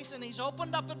place and He's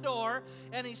opened up a door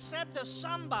and He said to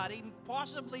somebody,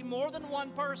 possibly more than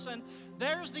one person,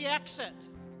 there's the exit.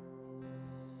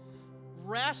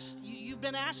 Rest. You've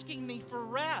been asking me for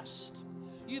rest.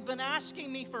 You've been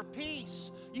asking me for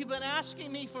peace. You've been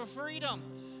asking me for freedom.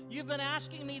 You've been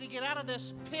asking me to get out of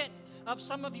this pit of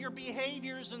some of your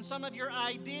behaviors and some of your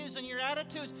ideas and your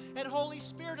attitudes. And Holy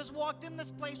Spirit has walked in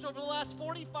this place over the last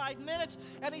 45 minutes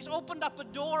and He's opened up a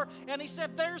door and He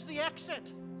said, there's the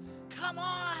exit. Come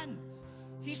on.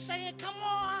 He's saying, come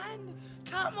on.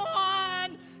 Come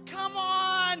on. Come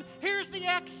on. Here's the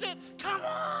exit. Come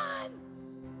on.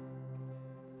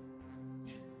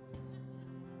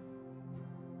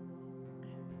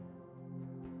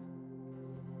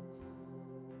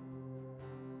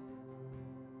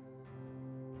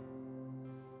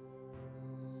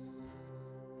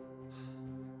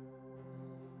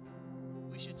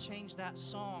 We should change that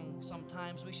song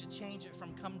sometimes. We should change it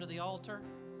from come to the altar.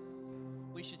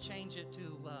 We should change it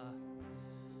to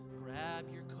grab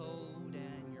your coat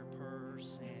and your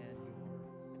purse and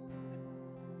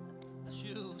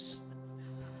your shoes.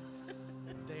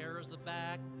 There's the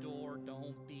back door.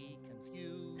 Don't be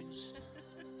confused.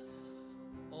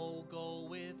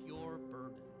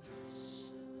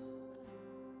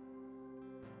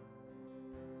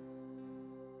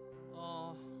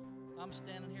 I'm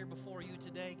standing here before you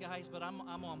today, guys, but I'm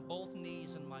on both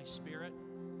knees in my spirit.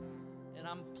 And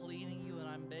I'm pleading you and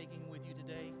I'm begging with you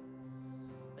today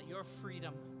that your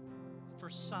freedom,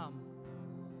 for some,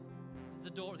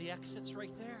 the exit's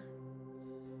right there.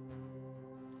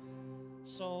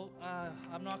 So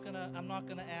I'm not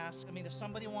gonna ask. I mean, if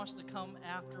somebody wants to come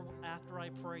after I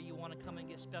pray, you want to come and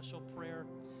get special prayer,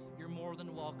 you're more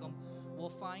than welcome. We'll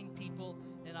find people,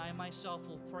 and I myself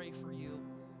will pray for you.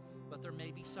 But there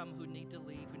may be some who need to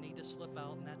leave, who need to slip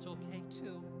out, and that's okay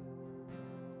too.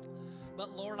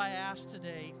 But Lord, I ask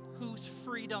today, whose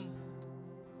freedom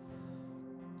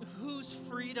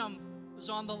is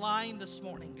on the line this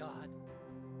morning, God?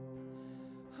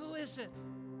 Who is it?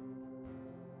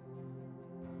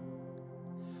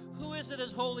 Who is it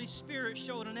as Holy Spirit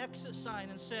showed an exit sign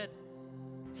and said,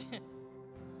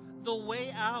 the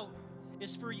way out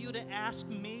is for you to ask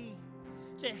me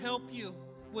to help you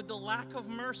with the lack of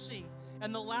mercy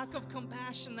and the lack of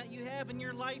compassion that you have in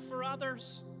your life for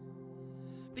others?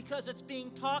 Because it's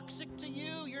being toxic to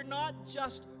you. You're not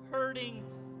just hurting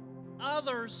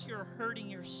others, you're hurting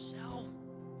yourself.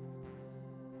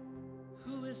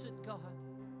 Who is it, God,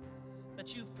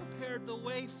 that you've prepared the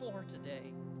way for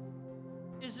today?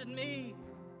 Is it me?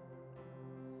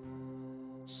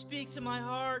 Speak to my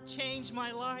heart, change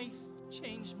my life,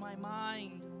 change my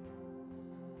mind.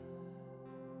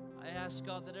 I ask,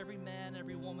 God, that every man,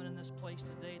 every woman in this place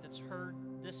today that's heard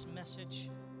this message,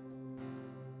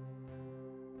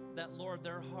 that, Lord,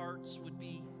 their hearts would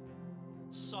be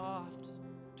soft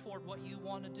toward what you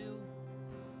want to do.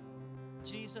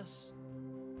 Jesus,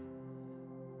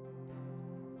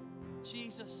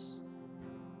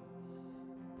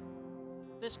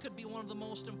 this could be one of the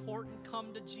most important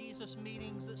come to Jesus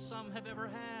meetings that some have ever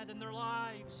had in their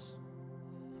lives.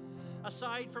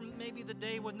 Aside from maybe the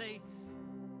day when they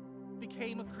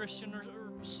became a Christian or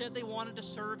said they wanted to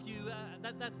serve you,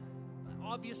 that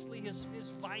obviously is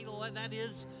vital. That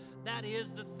is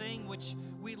the thing which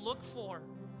we look for.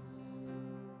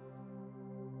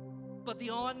 But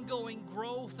the ongoing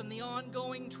growth and the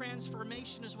ongoing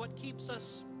transformation is what keeps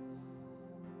us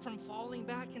from falling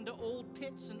back into old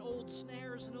pits and old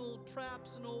snares and old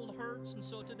traps and old hurts. And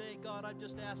so today, God, I'm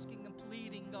just asking and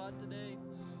pleading, God, today,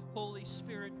 Holy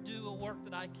Spirit, do a work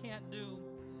that I can't do,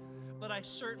 but I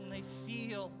certainly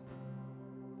feel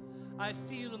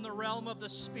in the realm of the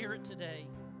Spirit today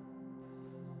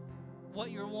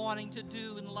what you're wanting to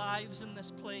do in lives in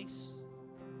this place.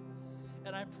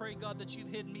 And I pray, God, that you've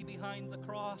hidden me behind the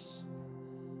cross,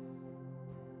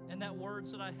 and that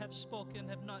words that I have spoken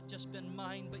have not just been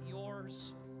mine but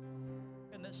yours,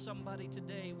 and that somebody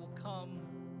today will come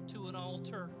to an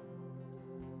altar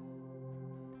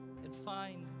and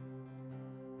find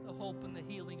the hope and the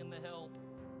healing and the help.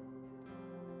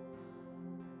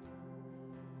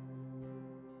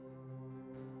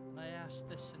 And I ask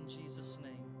this in Jesus'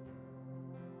 name.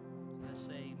 And I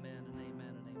say amen.